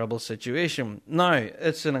this terrible situation. Now,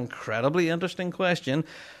 it's an incredibly interesting question,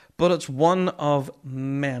 but it's one of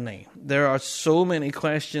many. There are so many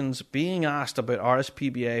questions being asked about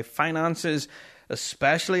RSPBA finances,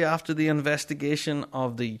 especially after the investigation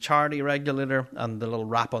of the charity regulator and the little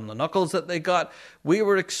rap on the knuckles that they got. We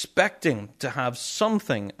were expecting to have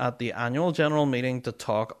something at the annual general meeting to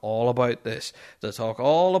talk all about this, to talk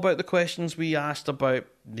all about the questions we asked about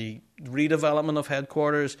the redevelopment of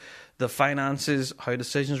headquarters, the finances, how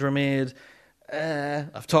decisions were made.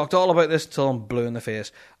 I've talked all about this till I'm blue in the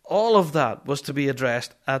face. All of that was to be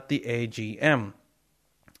addressed at the AGM,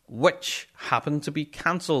 which happened to be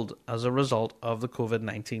cancelled as a result of the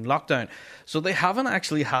COVID-19 lockdown. So they haven't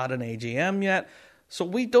actually had an AGM yet, so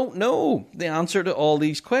we don't know the answer to all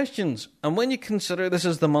these questions. And when you consider this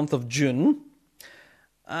is the month of June,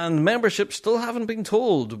 and membership still haven't been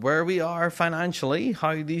told where we are financially,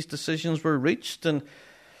 how these decisions were reached, and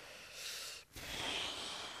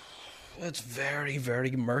it's very,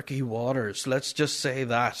 very murky waters. Let's just say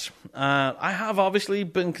that. I have obviously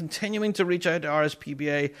been continuing to reach out to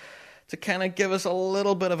RSPBA to kind of give us a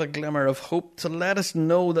little bit of a glimmer of hope, to let us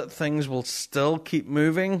know that things will still keep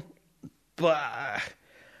moving. But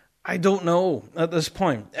I don't know at this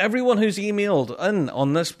point. Everyone who's emailed in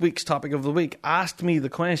on this week's topic of the week asked me the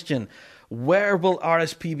question, where will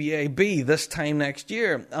RSPBA be this time next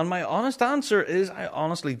year? And my honest answer is I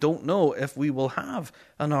honestly don't know if we will have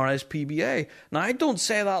an RSPBA. Now, I don't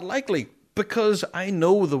say that lightly because I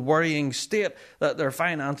know the worrying state that their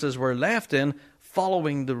finances were left in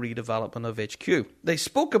following the redevelopment of HQ. They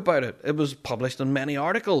spoke about it. It was published in many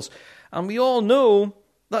articles. And we all know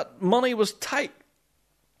that money was tight.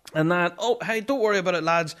 And that, oh, hey, don't worry about it,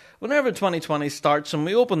 lads. Whenever 2020 starts and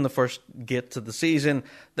we open the first gate to the season,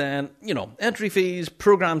 then, you know, entry fees,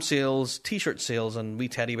 program sales, T-shirt sales, and wee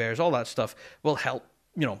teddy bears, all that stuff will help,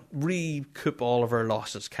 you know, recoup all of our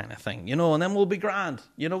losses kind of thing, you know, and then we'll be grand.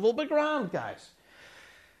 You know, we'll be grand, guys.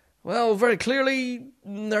 Well, very clearly,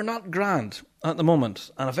 they're not grand at the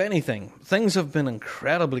moment. And if anything, things have been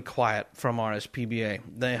incredibly quiet from RSPBA.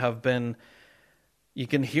 They have been, you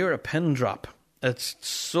can hear a pin drop. It's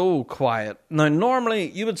so quiet. Now, normally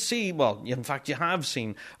you would see, well, in fact you have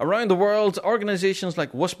seen, around the world, organisations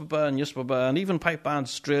like WSPBA and USPBA and even Pipe Band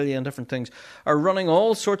Australia and different things are running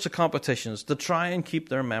all sorts of competitions to try and keep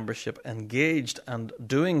their membership engaged and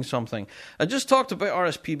doing something. I just talked about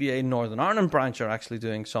RSPBA Northern Ireland branch are actually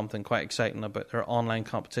doing something quite exciting about their online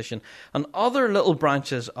competition. And other little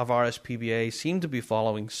branches of RSPBA seem to be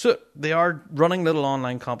following suit. They are running little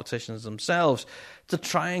online competitions themselves to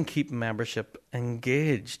try and keep membership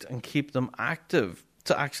engaged and keep them active,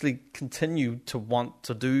 to actually continue to want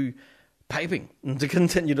to do piping and to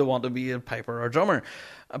continue to want to be a piper or drummer.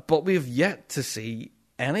 But we've yet to see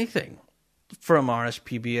anything from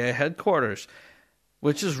RSPBA headquarters,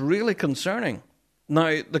 which is really concerning.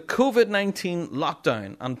 Now, the COVID-19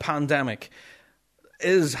 lockdown and pandemic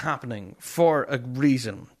is happening for a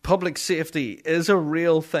reason. Public safety is a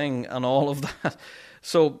real thing and all of that.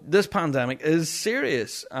 So this pandemic is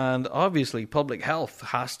serious, and obviously public health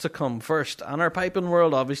has to come first, and our piping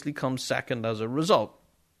world obviously comes second as a result.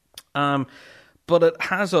 But it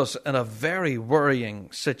has us in a very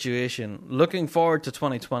worrying situation. Looking forward to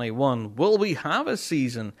 2021, will we have a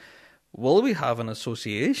season? Will we have an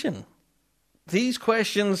association? These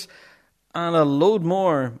questions and a load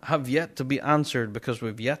more have yet to be answered because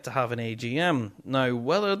we've yet to have an AGM. Now,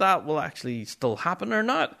 whether that will actually still happen or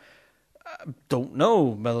not, don't know.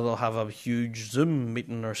 Whether they'll have a huge Zoom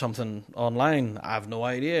meeting or something online, I have no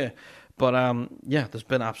idea. But yeah, there's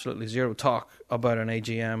been absolutely zero talk about an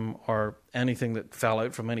AGM or anything that fell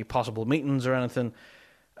out from any possible meetings or anything.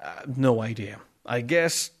 No idea. I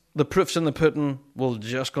guess the proof's in the pudding. We're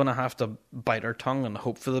just going to have to bite our tongue and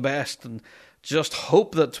hope for the best and just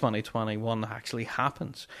hope that 2021 actually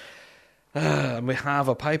happens. And we have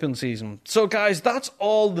a piping season. So guys, that's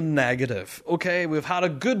all the negative. Okay, we've had a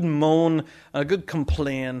good moan, a good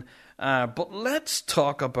complain, but let's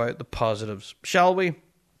talk about the positives, shall we?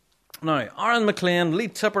 Now, Aaron McLean,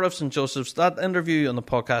 lead tipper of St. Joseph's, that interview on the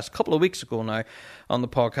podcast a couple of weeks ago now on the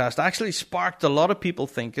podcast actually sparked a lot of people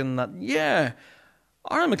thinking that, yeah,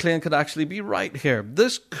 Aaron McLean could actually be right here.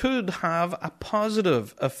 This could have a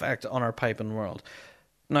positive effect on our piping world.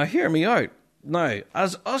 Now, hear me out. Now,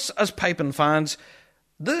 as us as piping fans,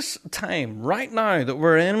 this time right now that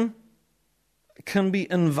we're in can be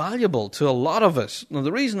invaluable to a lot of us. Now,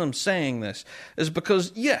 the reason I'm saying this is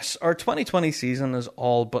because, yes, our 2020 season is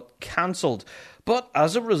all but cancelled. But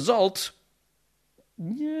as a result,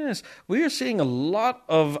 yes, we are seeing a lot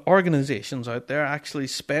of organisations out there actually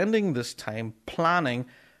spending this time planning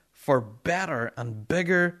for better and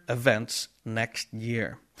bigger events next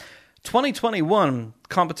year. 2021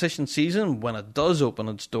 competition season, when it does open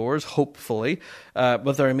its doors, hopefully,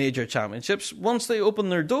 with our major championships, once they open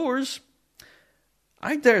their doors,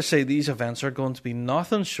 I dare say these events are going to be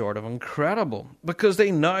nothing short of incredible, because they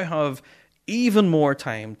now have even more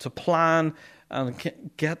time to plan and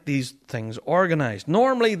get these things organised.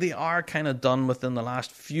 Normally they are kind of done within the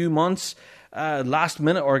last few months. Last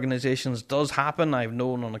minute organisations does happen. I've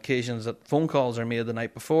known on occasions that phone calls are made the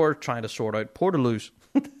night before trying to sort out Portaloos.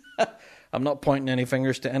 I'm not pointing any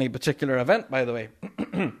fingers to any particular event, by the way.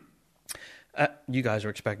 You guys were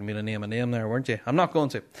expecting me to name a name there, weren't you? I'm not going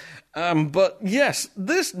to. But yes,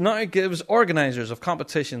 this now gives organisers of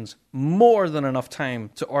competitions more than enough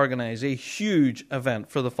time to organise a huge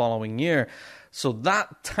event for the following year. So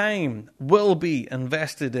that time will be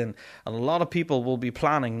invested in, and a lot of people will be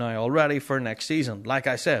planning now already for next season. Like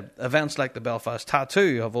I said, events like the Belfast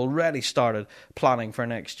Tattoo have already started planning for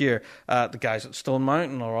next year. The guys at Stone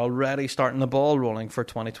Mountain are already starting the ball rolling for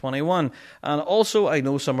 2021. And also, I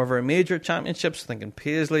know some of our major championships, I think in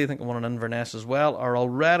Paisley, I think one in Inverness as well, are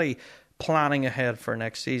already planning ahead for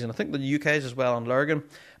next season. I think the UK's as well in Lurgan,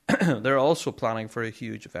 they're also planning for a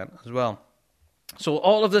huge event as well. So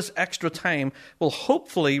all of this extra time will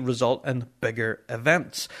hopefully result in bigger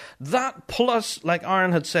events. That plus, like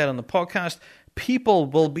Aaron had said on the podcast, people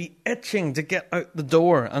will be itching to get out the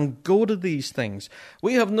door and go to these things.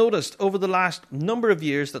 We have noticed over the last number of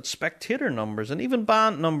years that spectator numbers and even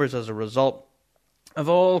band numbers as a result have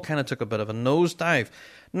all kind of took a bit of a nosedive.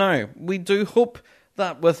 Now, we do hope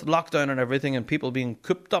that with lockdown and everything and people being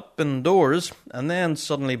cooped up indoors and then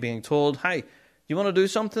suddenly being told, hey, you want to do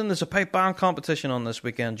something? There's a pipe band competition on this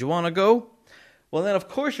weekend. Do you want to go? Well, then, of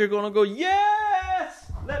course, you're going to go,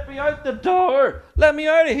 yes! Let me out the door! Let me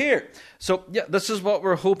out of here! So, yeah, this is what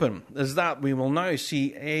we're hoping, is that we will now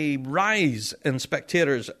see a rise in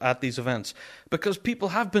spectators at these events, because people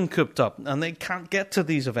have been cooped up and they can't get to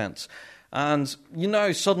these events. And you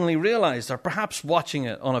now suddenly realise that perhaps watching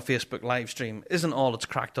it on a Facebook live stream isn't all it's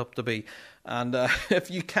cracked up to be. And if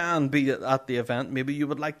you can be at the event, maybe you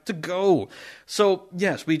would like to go. So,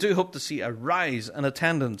 yes, we do hope to see a rise in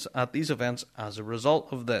attendance at these events as a result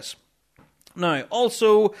of this. Now,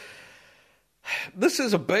 also, this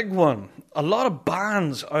is a big one. A lot of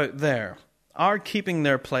bands out there are keeping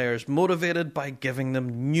their players motivated by giving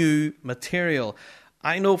them new material.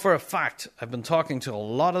 I know for a fact, I've been talking to a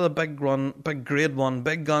lot of the big grade one,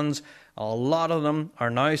 big guns. A lot of them are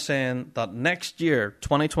now saying that next year,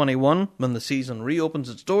 2021, when the season reopens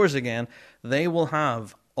its doors again, they will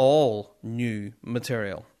have all new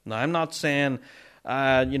material. Now, I'm not saying,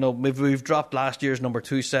 we've dropped last year's number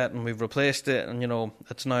 2 set and we've replaced it and,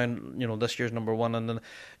 it's now, this year's number 1. And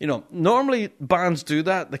then, normally bands do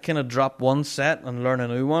that. They kind of drop one set and learn a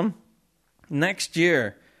new one. Next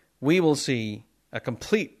year, we will see a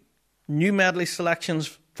complete new medley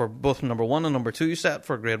selections for both number 1 and number 2 set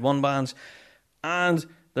for grade 1 bands, and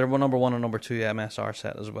their number 1 and number 2 MSR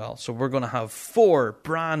set as well. So we're going to have 4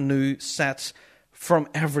 brand new sets from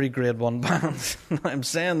every grade 1 band. I'm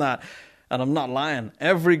saying that, and I'm not lying.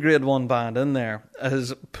 Every grade 1 band in there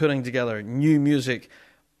is putting together new music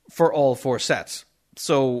for all 4 sets.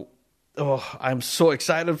 So, I'm so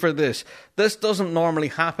excited for this. This doesn't normally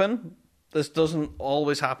happen. This doesn't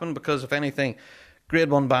always happen because, if anything, grade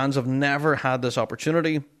 1 bands have never had this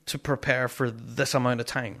opportunity to prepare for this amount of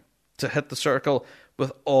time, to hit the circle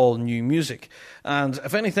with all new music. And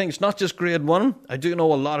if anything, it's not just grade 1. I do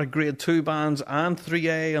know a lot of grade 2 bands and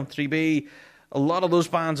 3A and 3B. A lot of those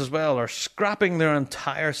bands as well are scrapping their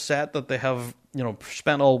entire set that they have,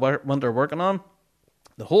 spent all winter working on.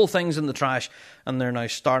 The whole thing's in the trash, and they're now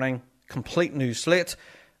starting complete new slate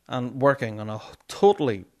and working on a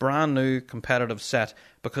totally brand new competitive set,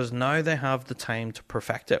 because now they have the time to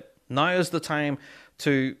perfect it. Now is the time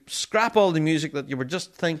to scrap all the music that you were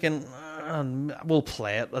just thinking, we'll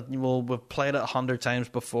play it. We've played it 100 times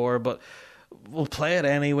before, but we'll play it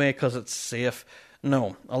anyway because it's safe.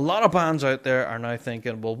 No, a lot of bands out there are now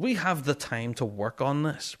thinking, well, we have the time to work on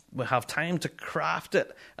this. We have time to craft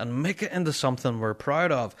it and make it into something we're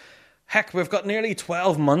proud of. Heck, we've got nearly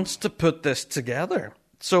 12 months to put this together.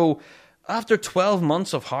 So after 12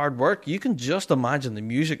 months of hard work, you can just imagine the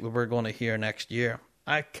music that we're going to hear next year.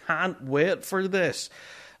 I can't wait for this.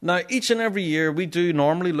 Now, each and every year, we do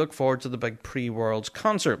normally look forward to the big pre-Worlds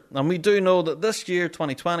concert. And we do know that this year,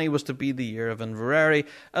 2020, was to be the year of Inverary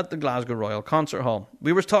at the Glasgow Royal Concert Hall.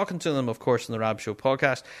 We were talking to them, of course, in the Rab Show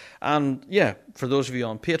podcast. And yeah, for those of you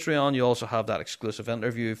on Patreon, you also have that exclusive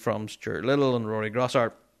interview from Stuart Little and Rory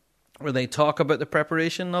Grossart, where they talk about the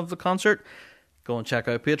preparation of the concert. Go and check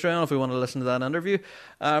out Patreon if you want to listen to that interview.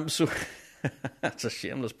 That's a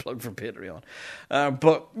shameless plug for Patreon.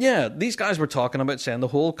 But yeah, these guys were talking about saying the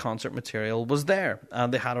whole concert material was there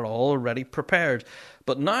and they had it all already prepared.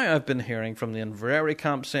 But now I've been hearing from the Inverary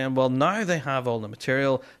camp saying, well, now they have all the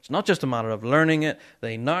material. It's not just a matter of learning it.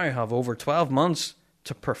 They now have over 12 months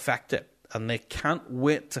to perfect it. And they can't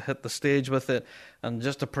wait to hit the stage with it and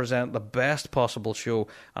just to present the best possible show.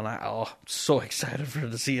 And I'm so excited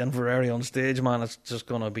to see Inverary on stage, man. It's just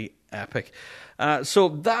going to be epic. So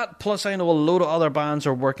that, plus I know a load of other bands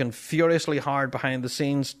are working furiously hard behind the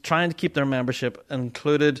scenes, trying to keep their membership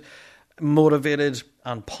included, motivated,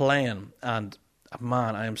 and playing. And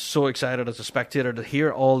man, I am so excited as a spectator to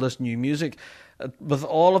hear all this new music. With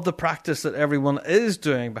all of the practice that everyone is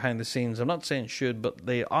doing behind the scenes, I'm not saying should, but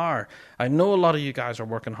they are. I know a lot of you guys are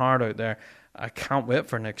working hard out there. I can't wait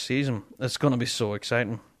for next season. It's going to be so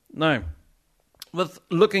exciting. Now, with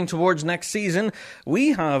looking towards next season,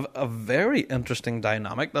 we have a very interesting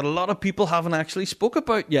dynamic that a lot of people haven't actually spoke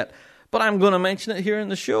about yet, but I'm going to mention it here in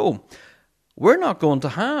the show. We're not going to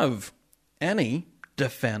have any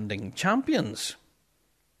defending champions.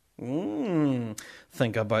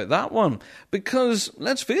 Think about that one. Because,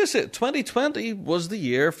 let's face it, 2020 was the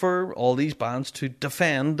year for all these bands to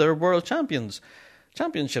defend their world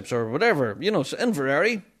championships or whatever. You know, so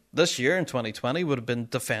Inverary this year in 2020 would have been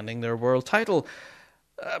defending their world title.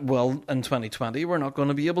 Well, in 2020, we're not going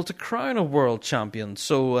to be able to crown a world champion.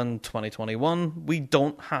 So in 2021, we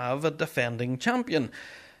don't have a defending champion.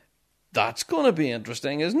 That's going to be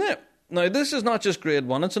interesting, isn't it? Now, this is not just grade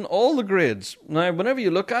 1, it's in all the grades. Now, whenever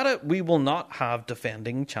you look at it, we will not have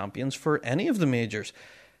defending champions for any of the majors.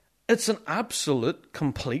 It's an absolute,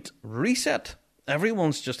 complete reset.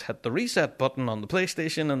 Everyone's just hit the reset button on the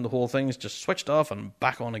PlayStation and the whole thing's just switched off and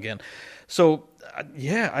back on again. So,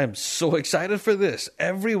 yeah, I'm so excited for this.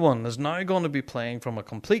 Everyone is now going to be playing from a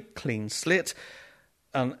complete clean slate.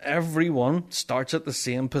 And everyone starts at the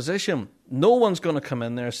same position. No one's going to come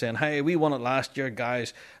in there saying, hey, we won it last year,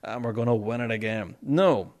 guys, and we're going to win it again.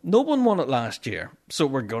 No one won it last year. So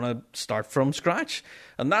we're going to start from scratch.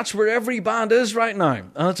 And that's where every band is right now.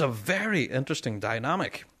 And it's a very interesting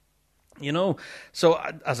dynamic. You know, so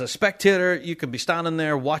as a spectator, you could be standing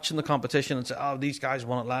there watching the competition and say, oh, these guys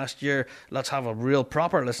won it last year. Let's have a real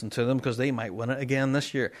proper listen to them because they might win it again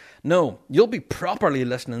this year. No, you'll be properly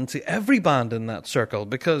listening to every band in that circle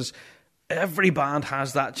because every band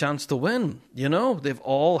has that chance to win. You know, they've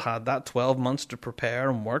all had that 12 months to prepare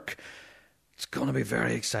and work. It's going to be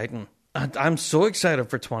very exciting. And I'm so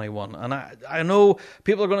excited for 21. And I know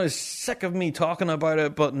people are going to be sick of me talking about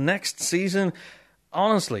it, but next season,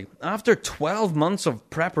 honestly, after 12 months of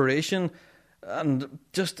preparation and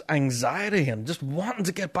just anxiety and just wanting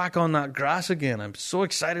to get back on that grass again, I'm so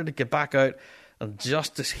excited to get back out and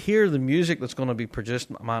just to hear the music that's going to be produced.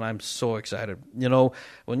 Man, I'm so excited. You know,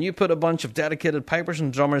 when you put a bunch of dedicated pipers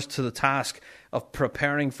and drummers to the task of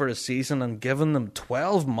preparing for a season and giving them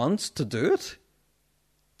 12 months to do it,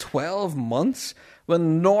 12 months,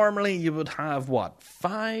 when normally you would have,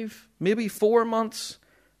 5, maybe 4 months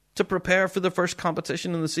to prepare for the first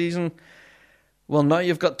competition in the season. Well, now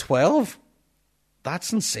you've got 12.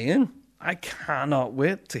 That's insane. I cannot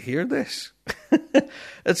wait to hear this.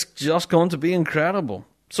 It's just going to be incredible.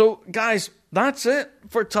 So, guys, that's it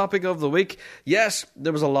for Topic of the Week. Yes,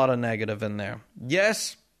 there was a lot of negative in there.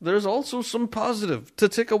 Yes, there's also some positive to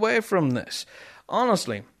take away from this.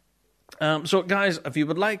 Honestly. So, guys, if you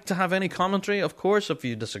would like to have any commentary, of course, if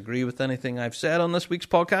you disagree with anything I've said on this week's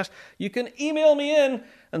podcast, you can email me in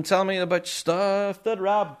and tell me about stuff that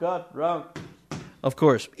Rab got wrong. Of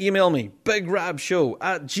course, email me,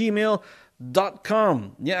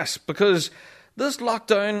 bigrabshow@gmail.com. Yes, because this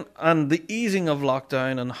lockdown and the easing of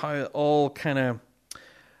lockdown and how it all kind of,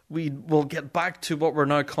 we will get back to what we're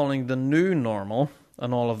now calling the new normal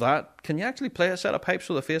and all of that. Can you actually play a set of pipes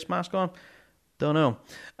with a face mask on? Don't know.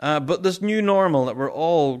 But this new normal that we're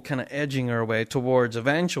all kind of edging our way towards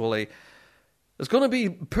eventually, is going to be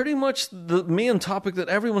pretty much the main topic that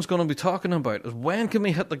everyone's going to be talking about, is when can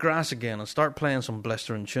we hit the grass again and start playing some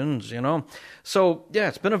blistering tunes, you know? So, yeah,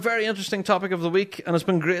 it's been a very interesting topic of the week, and it's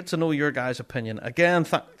been great to know your guys' opinion. Again,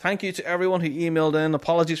 thank you to everyone who emailed in.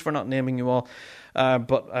 Apologies for not naming you all,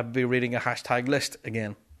 but I'll be reading a hashtag list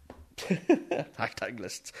again. Hashtag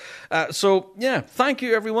lists. So, yeah, thank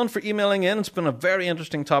you everyone for emailing in. It's been a very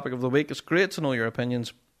interesting topic of the week. It's great to know your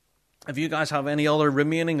opinions. If you guys have any other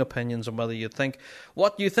remaining opinions on what you think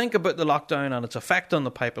about the lockdown and its effect on the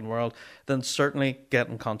piping world, then certainly get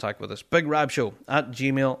in contact with us.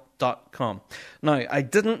 BigRabShow@gmail.com. Now, I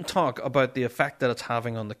didn't talk about the effect that it's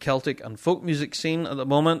having on the Celtic and folk music scene at the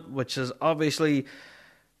moment, which is obviously,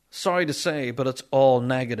 sorry to say, but it's all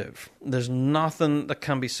negative. There's nothing that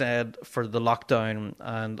can be said for the lockdown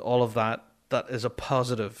and all of that is a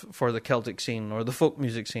positive for the Celtic scene or the folk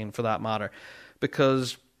music scene for that matter,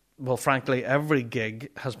 because, well, frankly, every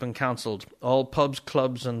gig has been cancelled. All pubs,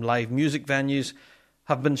 clubs and live music venues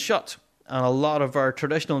have been shut. And a lot of our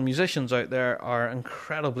traditional musicians out there are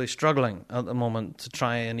incredibly struggling at the moment to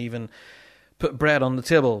try and even put bread on the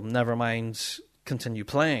table, never mind continue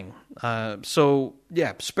playing. So,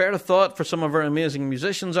 yeah, spare a thought for some of our amazing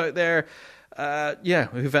musicians out there.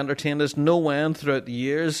 Who've entertained us no end throughout the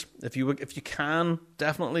years. If you can,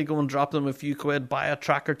 definitely go and drop them a few quid, buy a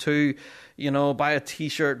track or two, you know, buy a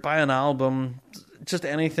t-shirt, buy an album, just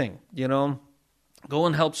anything, you know. Go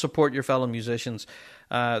and help support your fellow musicians.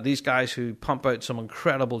 These guys who pump out some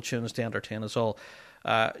incredible tunes to entertain us all.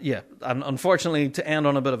 And unfortunately, to end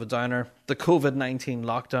on a bit of a downer, the COVID-19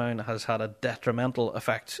 lockdown has had a detrimental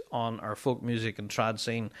effect on our folk music and trad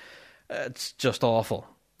scene. It's just awful.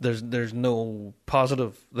 There's no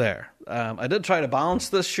positive there. I did try to balance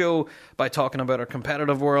this show by talking about our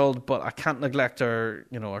competitive world, but I can't neglect our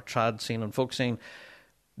trad scene and folk scene.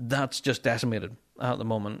 That's just decimated at the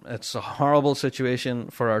moment. It's a horrible situation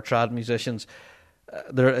for our trad musicians.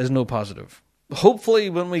 There is no positive. Hopefully,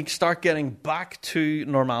 when we start getting back to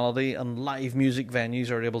normality and live music venues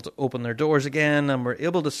are able to open their doors again and we're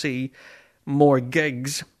able to see more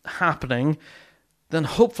gigs happening, then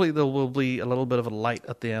hopefully there will be a little bit of a light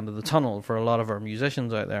at the end of the tunnel for a lot of our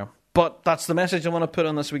musicians out there. But that's the message I want to put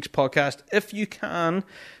on this week's podcast. If you can,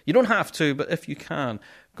 you don't have to, but if you can,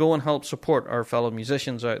 go and help support our fellow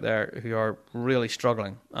musicians out there who are really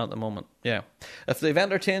struggling at the moment. Yeah. If they've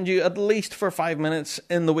entertained you at least for 5 minutes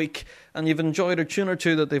in the week and you've enjoyed a tune or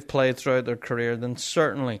two that they've played throughout their career, then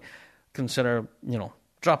certainly consider,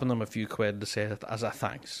 dropping them a few quid to say it as a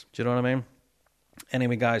thanks. Do you know what I mean?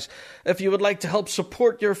 Anyway, guys, if you would like to help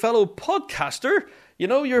support your fellow podcaster,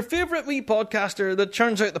 your favourite wee podcaster that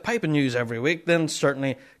churns out the piping news every week, then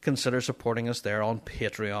certainly consider supporting us there on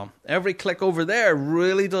Patreon. Every click over there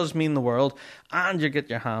really does mean the world, and you get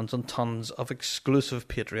your hands on tons of exclusive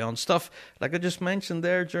Patreon stuff, like I just mentioned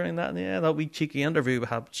there during that wee cheeky interview we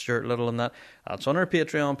had with Stuart Little and that's on our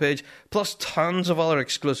Patreon page, plus tons of other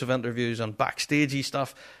exclusive interviews and backstagey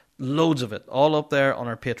stuff. Loads of it, all up there on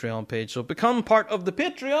our Patreon page. So become part of the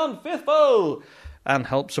Patreon faithful and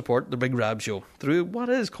help support the Big Rab Show through what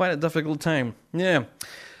is quite a difficult time. Yeah.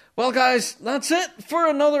 Well, guys, that's it for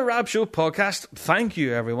another Rab Show podcast. Thank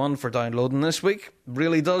you, everyone, for downloading this week.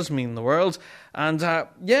 Really does mean the world. And,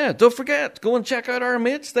 don't forget, go and check out our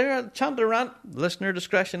mates there at Chant and Rant. Listener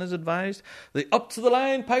discretion is advised. The Up to the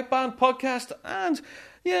Line Pipe Band podcast. And,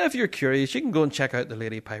 if you're curious, you can go and check out the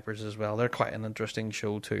Lady Pipers as well. They're quite an interesting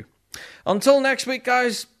show, too. Until next week,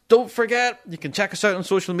 guys, don't forget, you can check us out on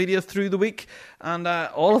social media through the week and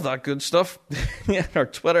all of that good stuff. Our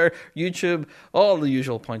Twitter, YouTube, all the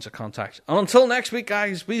usual points of contact. And until next week,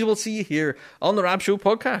 guys, we will see you here on the Rab Show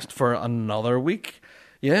podcast for another week,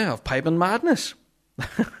 of piping madness.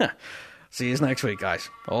 See you next week, guys.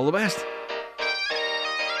 All the best.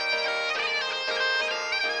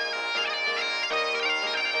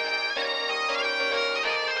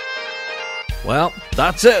 Well,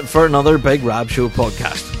 that's it for another Big Rab Show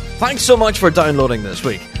podcast. Thanks so much for downloading this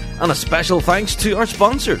week. And a special thanks to our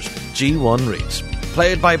sponsors, G1 Reeds,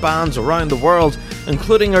 played by bands around the world,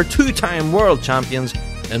 including our 2-time world champions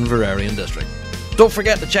Inverarian District. Don't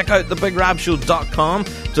forget to check out thebigrabshow.com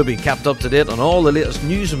to be kept up to date on all the latest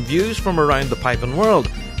news and views from around the piping world.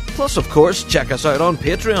 Plus, of course, check us out on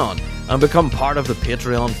Patreon and become part of the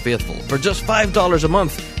Patreon faithful. For just $5 a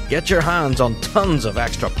month, get your hands on tons of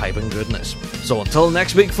extra piping goodness. So until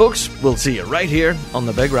next week, folks, we'll see you right here on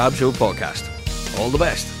the Big Rab Show podcast. All the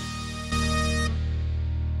best.